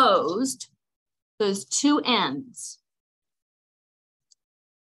closed those 2 ends.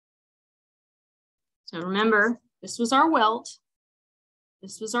 So remember, this was our welt,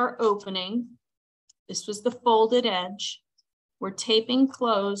 this was our opening, this was the folded edge. We're taping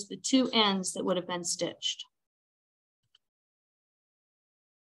closed the 2 ends that would have been stitched.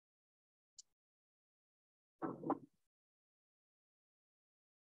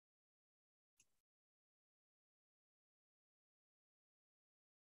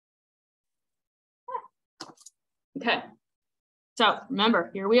 Okay, so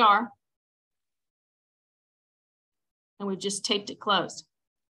remember, here we are. And we've just taped it closed.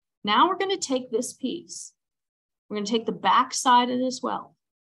 Now we're going to take this piece. We're going to take the back side of this welt,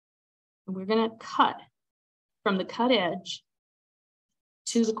 and we're going to cut from the cut edge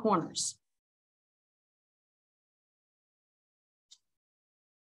to the corners.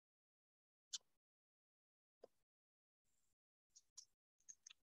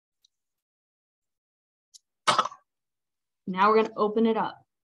 Now we're going to open it up.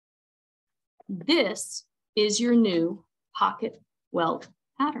 This is your new pocket welt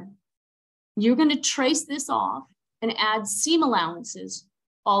pattern. You're going to trace this off and add seam allowances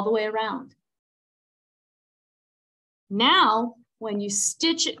all the way around. Now, when you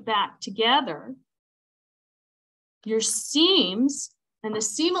stitch it back together, your seams and the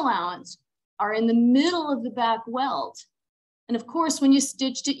seam allowance are in the middle of the back welt. And of course, when you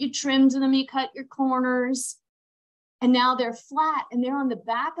stitched it, you trimmed them, you cut your corners, and now they're flat and they're on the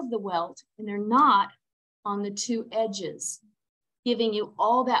back of the welt and they're not on the 2 edges, giving you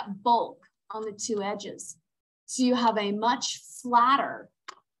all that bulk on the 2 edges. So you have a much flatter,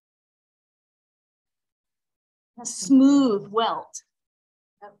 a smooth welt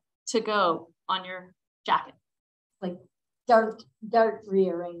to go on your jacket. Like dark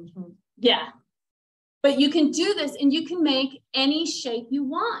rearrangement. Yeah. But you can do this and you can make any shape you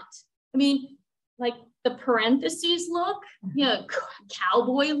want. I mean, like the parentheses look, you know,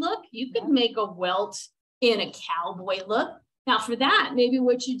 cowboy look, you could make a welt in a cowboy look. Now for that, maybe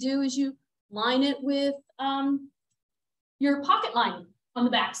what you do is you line it with your pocket lining on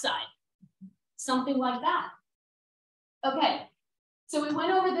the back side, something like that. Okay, so we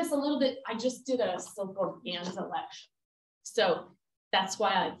went over this a little bit. I just did a silk organza lecture. So that's why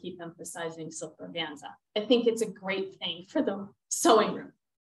I keep emphasizing silk organza. I think it's a great thing for the sewing room.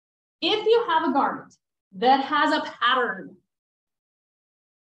 If you have a garment that has a pattern,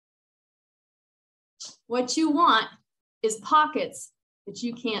 what you want is pockets that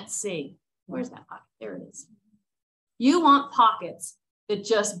you can't see. Where's that pocket? There it is. You want pockets that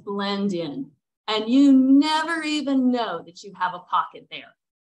just blend in and you never even know that you have a pocket there.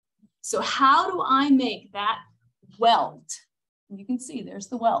 So how do I make that welt? You can see there's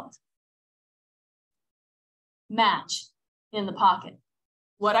the welt. Match in the pocket.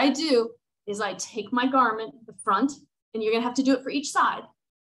 What I do is I take my garment, the front, and you're gonna have to do it for each side.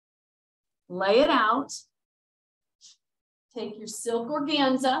 Lay it out. Take your silk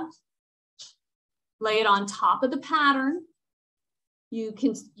organza, lay it on top of the pattern. You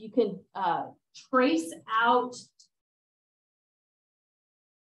can trace out.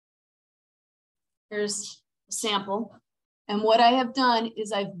 Here's a sample. And what I have done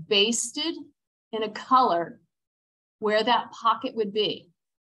is I've basted in a color where that pocket would be.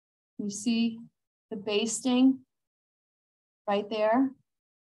 You see the basting right there?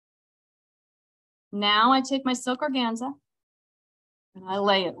 Now I take my silk organza and I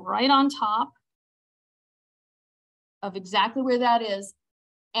lay it right on top of exactly where that is.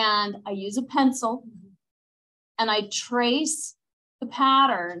 And I use a pencil and I trace the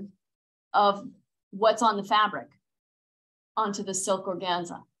pattern of what's on the fabric onto the silk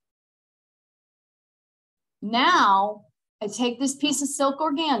organza. Now I take this piece of silk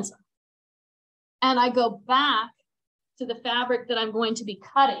organza and I go back to the fabric that I'm going to be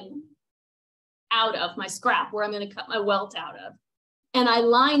cutting out of, my scrap, where I'm going to cut my welt out of. And I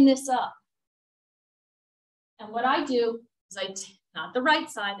line this up. And what I do is not the right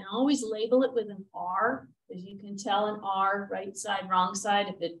side, and I always label it with an R, as you can tell an R, right side, wrong side.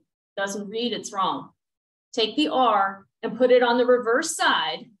 If it doesn't read, it's wrong. Take the R and put it on the reverse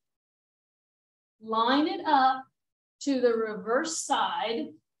side. Line it up to the reverse side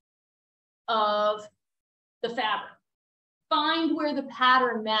of the fabric. Find where the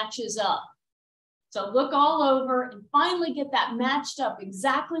pattern matches up. So look all over and finally get that matched up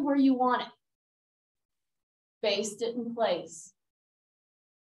exactly where you want it. Baste it in place.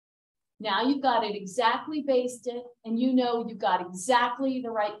 Now you've got it exactly basted and you know you've got exactly the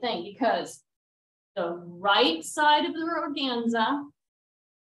right thing because the right side of the organza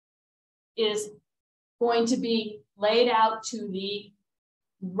is going to be laid out to the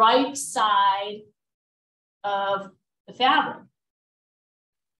right side of the fabric.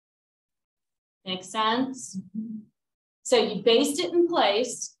 Make sense? So you baste it in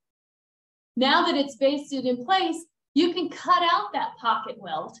place. Now that it's basted in place, you can cut out that pocket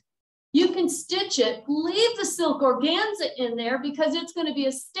welt. You can stitch it, leave the silk organza in there because it's going to be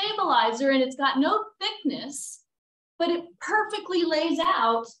a stabilizer and it's got no thickness, but it perfectly lays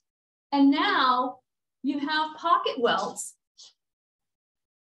out. And now you have pocket welts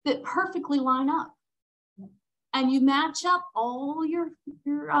that perfectly line up. And you match up all your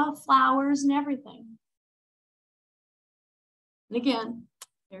flowers and everything. And again,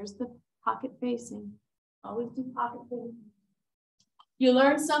 there's the pocket facing. Always do pocket facing. You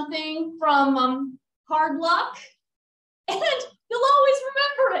learn something from hard luck, and you'll always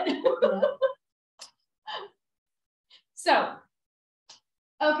remember it. So,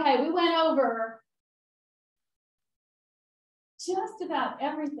 okay, we went over just about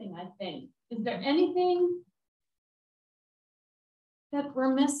everything, I think. Is there anything that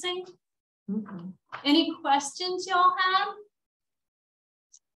we're missing? Any questions y'all have?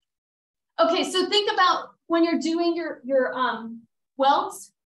 Okay, so think about when you're doing your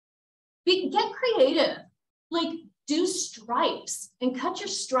welts, get creative. Like do stripes and cut your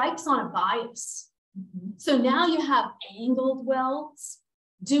stripes on a bias. So now you have angled welts.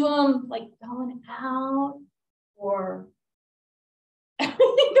 Do them like going out or going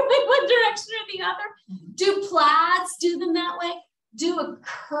one direction or the other. Do plaids, do them that way. Do a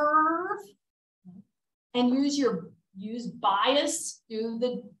curve and use bias, do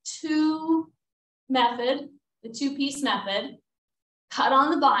the two-piece method, cut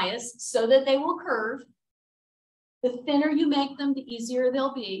on the bias so that they will curve. The thinner you make them, the easier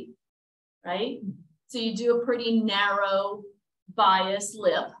they'll be, right? So you do a pretty narrow bias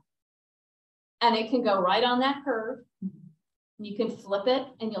lip. And it can go right on that curve. You can flip it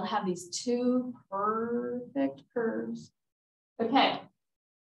and you'll have these two perfect curves. Okay.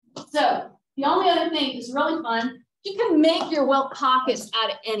 So the only other thing is really fun. You can make your welt pockets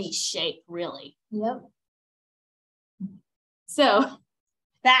out of any shape, really. Yep. So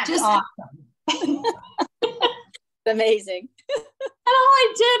That's just awesome. Amazing. And all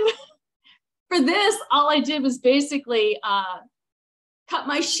I did for this, all I did was basically cut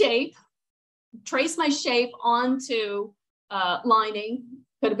my shape, trace my shape onto lining,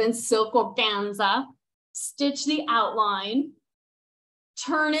 could have been silk or organza, stitch the outline,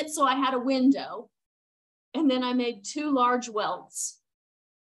 turn it so I had a window, and then I made 2 large welts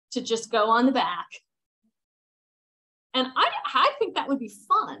to just go on the back. And I think that would be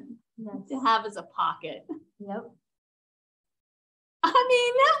fun to have as a pocket. Yep. I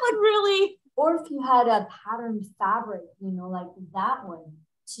mean, that would really. Or if you had a patterned fabric, you know, like that one,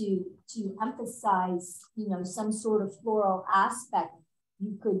 to emphasize, you know, some sort of floral aspect,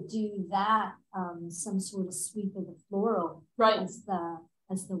 you could do that, some sort of sweep of the floral, Right, as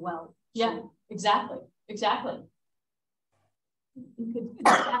the welt. yeah, exactly. You could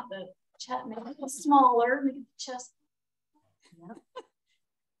have the chest, make it smaller, make it chest.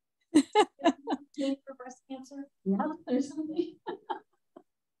 Yep. For breast cancer. Yep. Or something.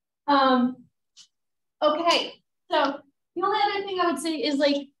 Okay, so the only other thing I would say is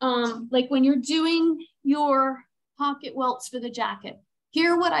like when you're doing your pocket welts for the jacket,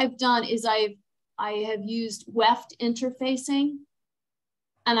 here what I've done is I have used weft interfacing,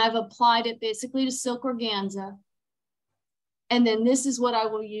 and I've applied it basically to silk organza. And then this is what I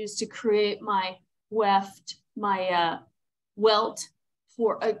will use to create my weft, my welt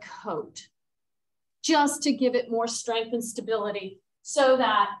for a coat, just to give it more strength and stability, so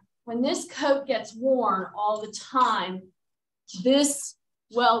that when this coat gets worn all the time, this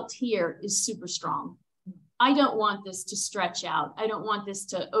welt here is super strong. I don't want this to stretch out. I don't want this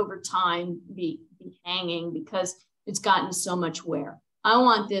to over time be hanging because it's gotten so much wear. I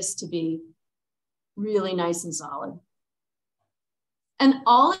want this to be really nice and solid. And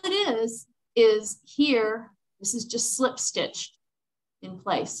all it is here, this is just slip stitched in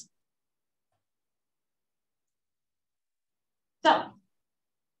place. So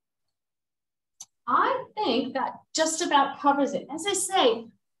I think that just about covers it. As I say,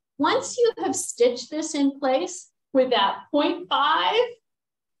 once you have stitched this in place with that 0.5,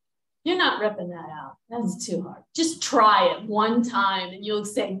 you're not ripping that out. That's too hard. Just try it one time and you'll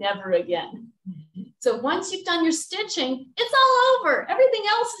say never again. So once you've done your stitching, it's all over. Everything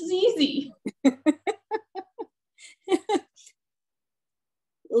else is easy.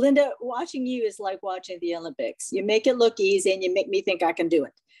 Linda, watching you is like watching the Olympics. You make it look easy and you make me think I can do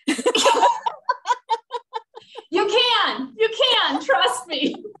it. You can, trust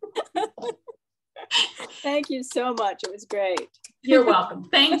me. Thank you so much. It was great. You're welcome.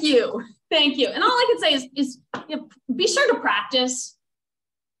 Thank you. And all I can say is you know, be sure to practice.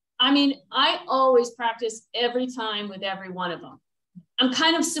 I mean, I always practice every time with every one of them. I'm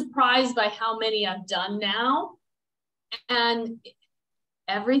kind of surprised by how many I've done now. And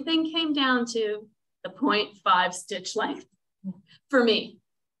everything came down to the 0.5 stitch length for me.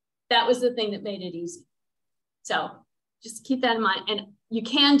 That was the thing that made it easy. So just keep that in mind. And you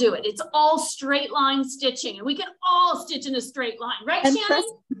can do it. It's all straight line stitching. And we can all stitch in a straight line. Right, And Shannon?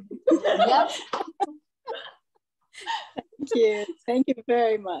 Yep. Thank you. Thank you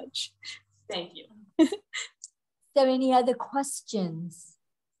very much. Thank you. Is there any other questions?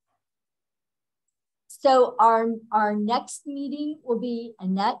 So our next meeting will be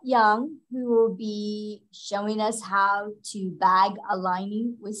Annette Young, who will be showing us how to bag a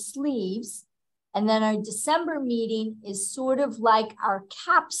lining with sleeves. And then our December meeting is sort of like our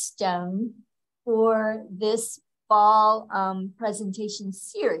capstone for this fall presentation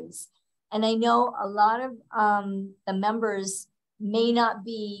series. And I know a lot of the members may not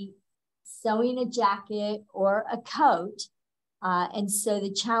be sewing a jacket or a coat. And so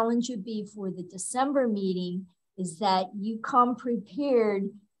the challenge would be for the December meeting is that you come prepared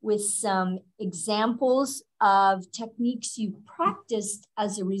with some examples of techniques you've practiced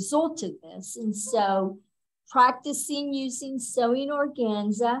as a result of this. And so practicing using sewing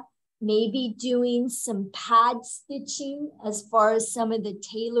organza, maybe doing some pad stitching as far as some of the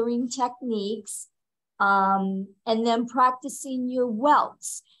tailoring techniques, and then practicing your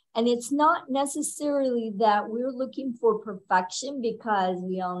welts. And it's not necessarily that we're looking for perfection, because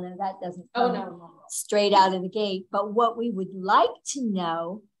we all know that doesn't come straight out of the gate. But what we would like to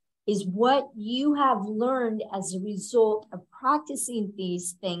know is what you have learned as a result of practicing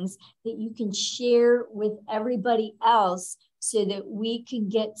these things that you can share with everybody else, so that we can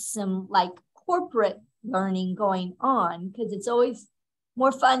get some like corporate learning going on, because it's always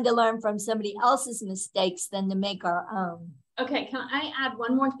more fun to learn from somebody else's mistakes than to make our own. Okay, can I add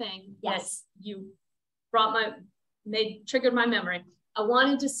one more thing? Yes. That you triggered my memory. I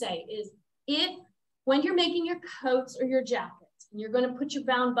wanted to say is when you're making your coats or your jackets, and you're going to put your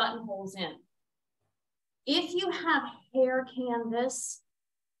bound buttonholes in, if you have hair canvas,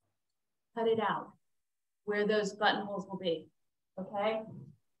 cut it out where those buttonholes will be, okay?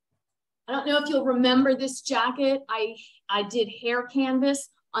 I don't know if you'll remember this jacket. I did hair canvas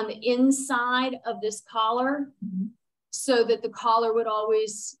on the inside of this collar so that the collar would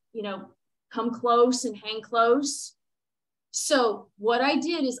always, you know, come close and hang close. So what I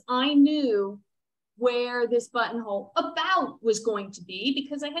did is I knew where this buttonhole about was going to be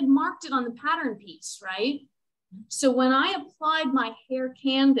because I had marked it on the pattern piece, right? So when I applied my hair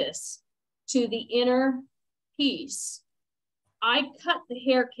canvas to the inner piece, I cut the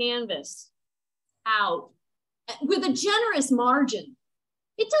hair canvas out with a generous margin.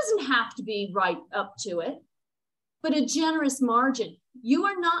 It doesn't have to be right up to it, but a generous margin. You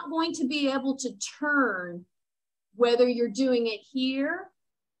are not going to be able to turn whether you're doing it here.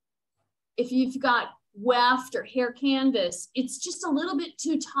 If you've got weft or hair canvas, it's just a little bit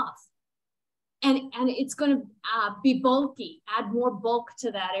too tough. And it's going to be bulky, add more bulk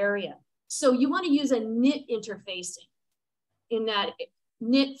to that area. So you want to use a knit interfacing in that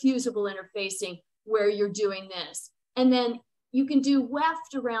knit fusible interfacing where you're doing this. And then you can do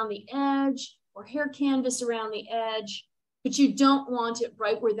weft around the edge or hair canvas around the edge, but you don't want it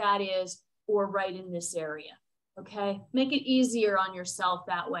right where that is or right in this area, okay? Make it easier on yourself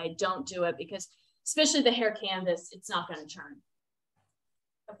that way. Don't do it because especially the hair canvas, it's not going to turn.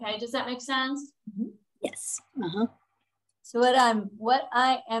 Okay, does that make sense? Yes. So what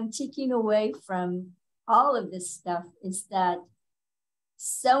I am taking away from all of this stuff is that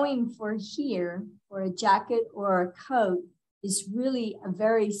sewing for here, for a jacket or a coat, is really a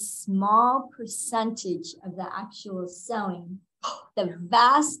very small percentage of the actual sewing. The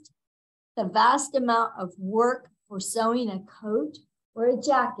vast amount of work for sewing a coat or a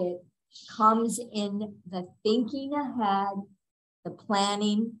jacket comes in the thinking ahead, the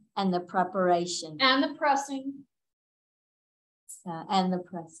planning, and the preparation. And the pressing. And the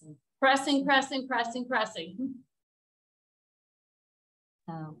pressing. Pressing, pressing, pressing, pressing.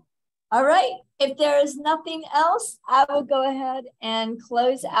 All right, if there is nothing else, I will go ahead and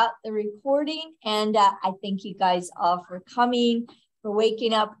close out the recording. And I thank you guys all for coming, for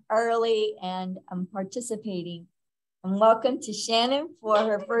waking up early and participating. And welcome to Shannon for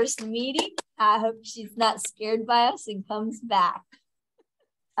her first meeting. I hope she's not scared by us and comes back.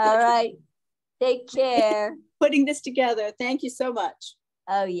 All right, take care. Putting this together. Thank you so much.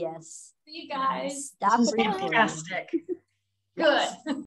 Oh, yes. See you guys. Stop This is recording. fantastic. Good.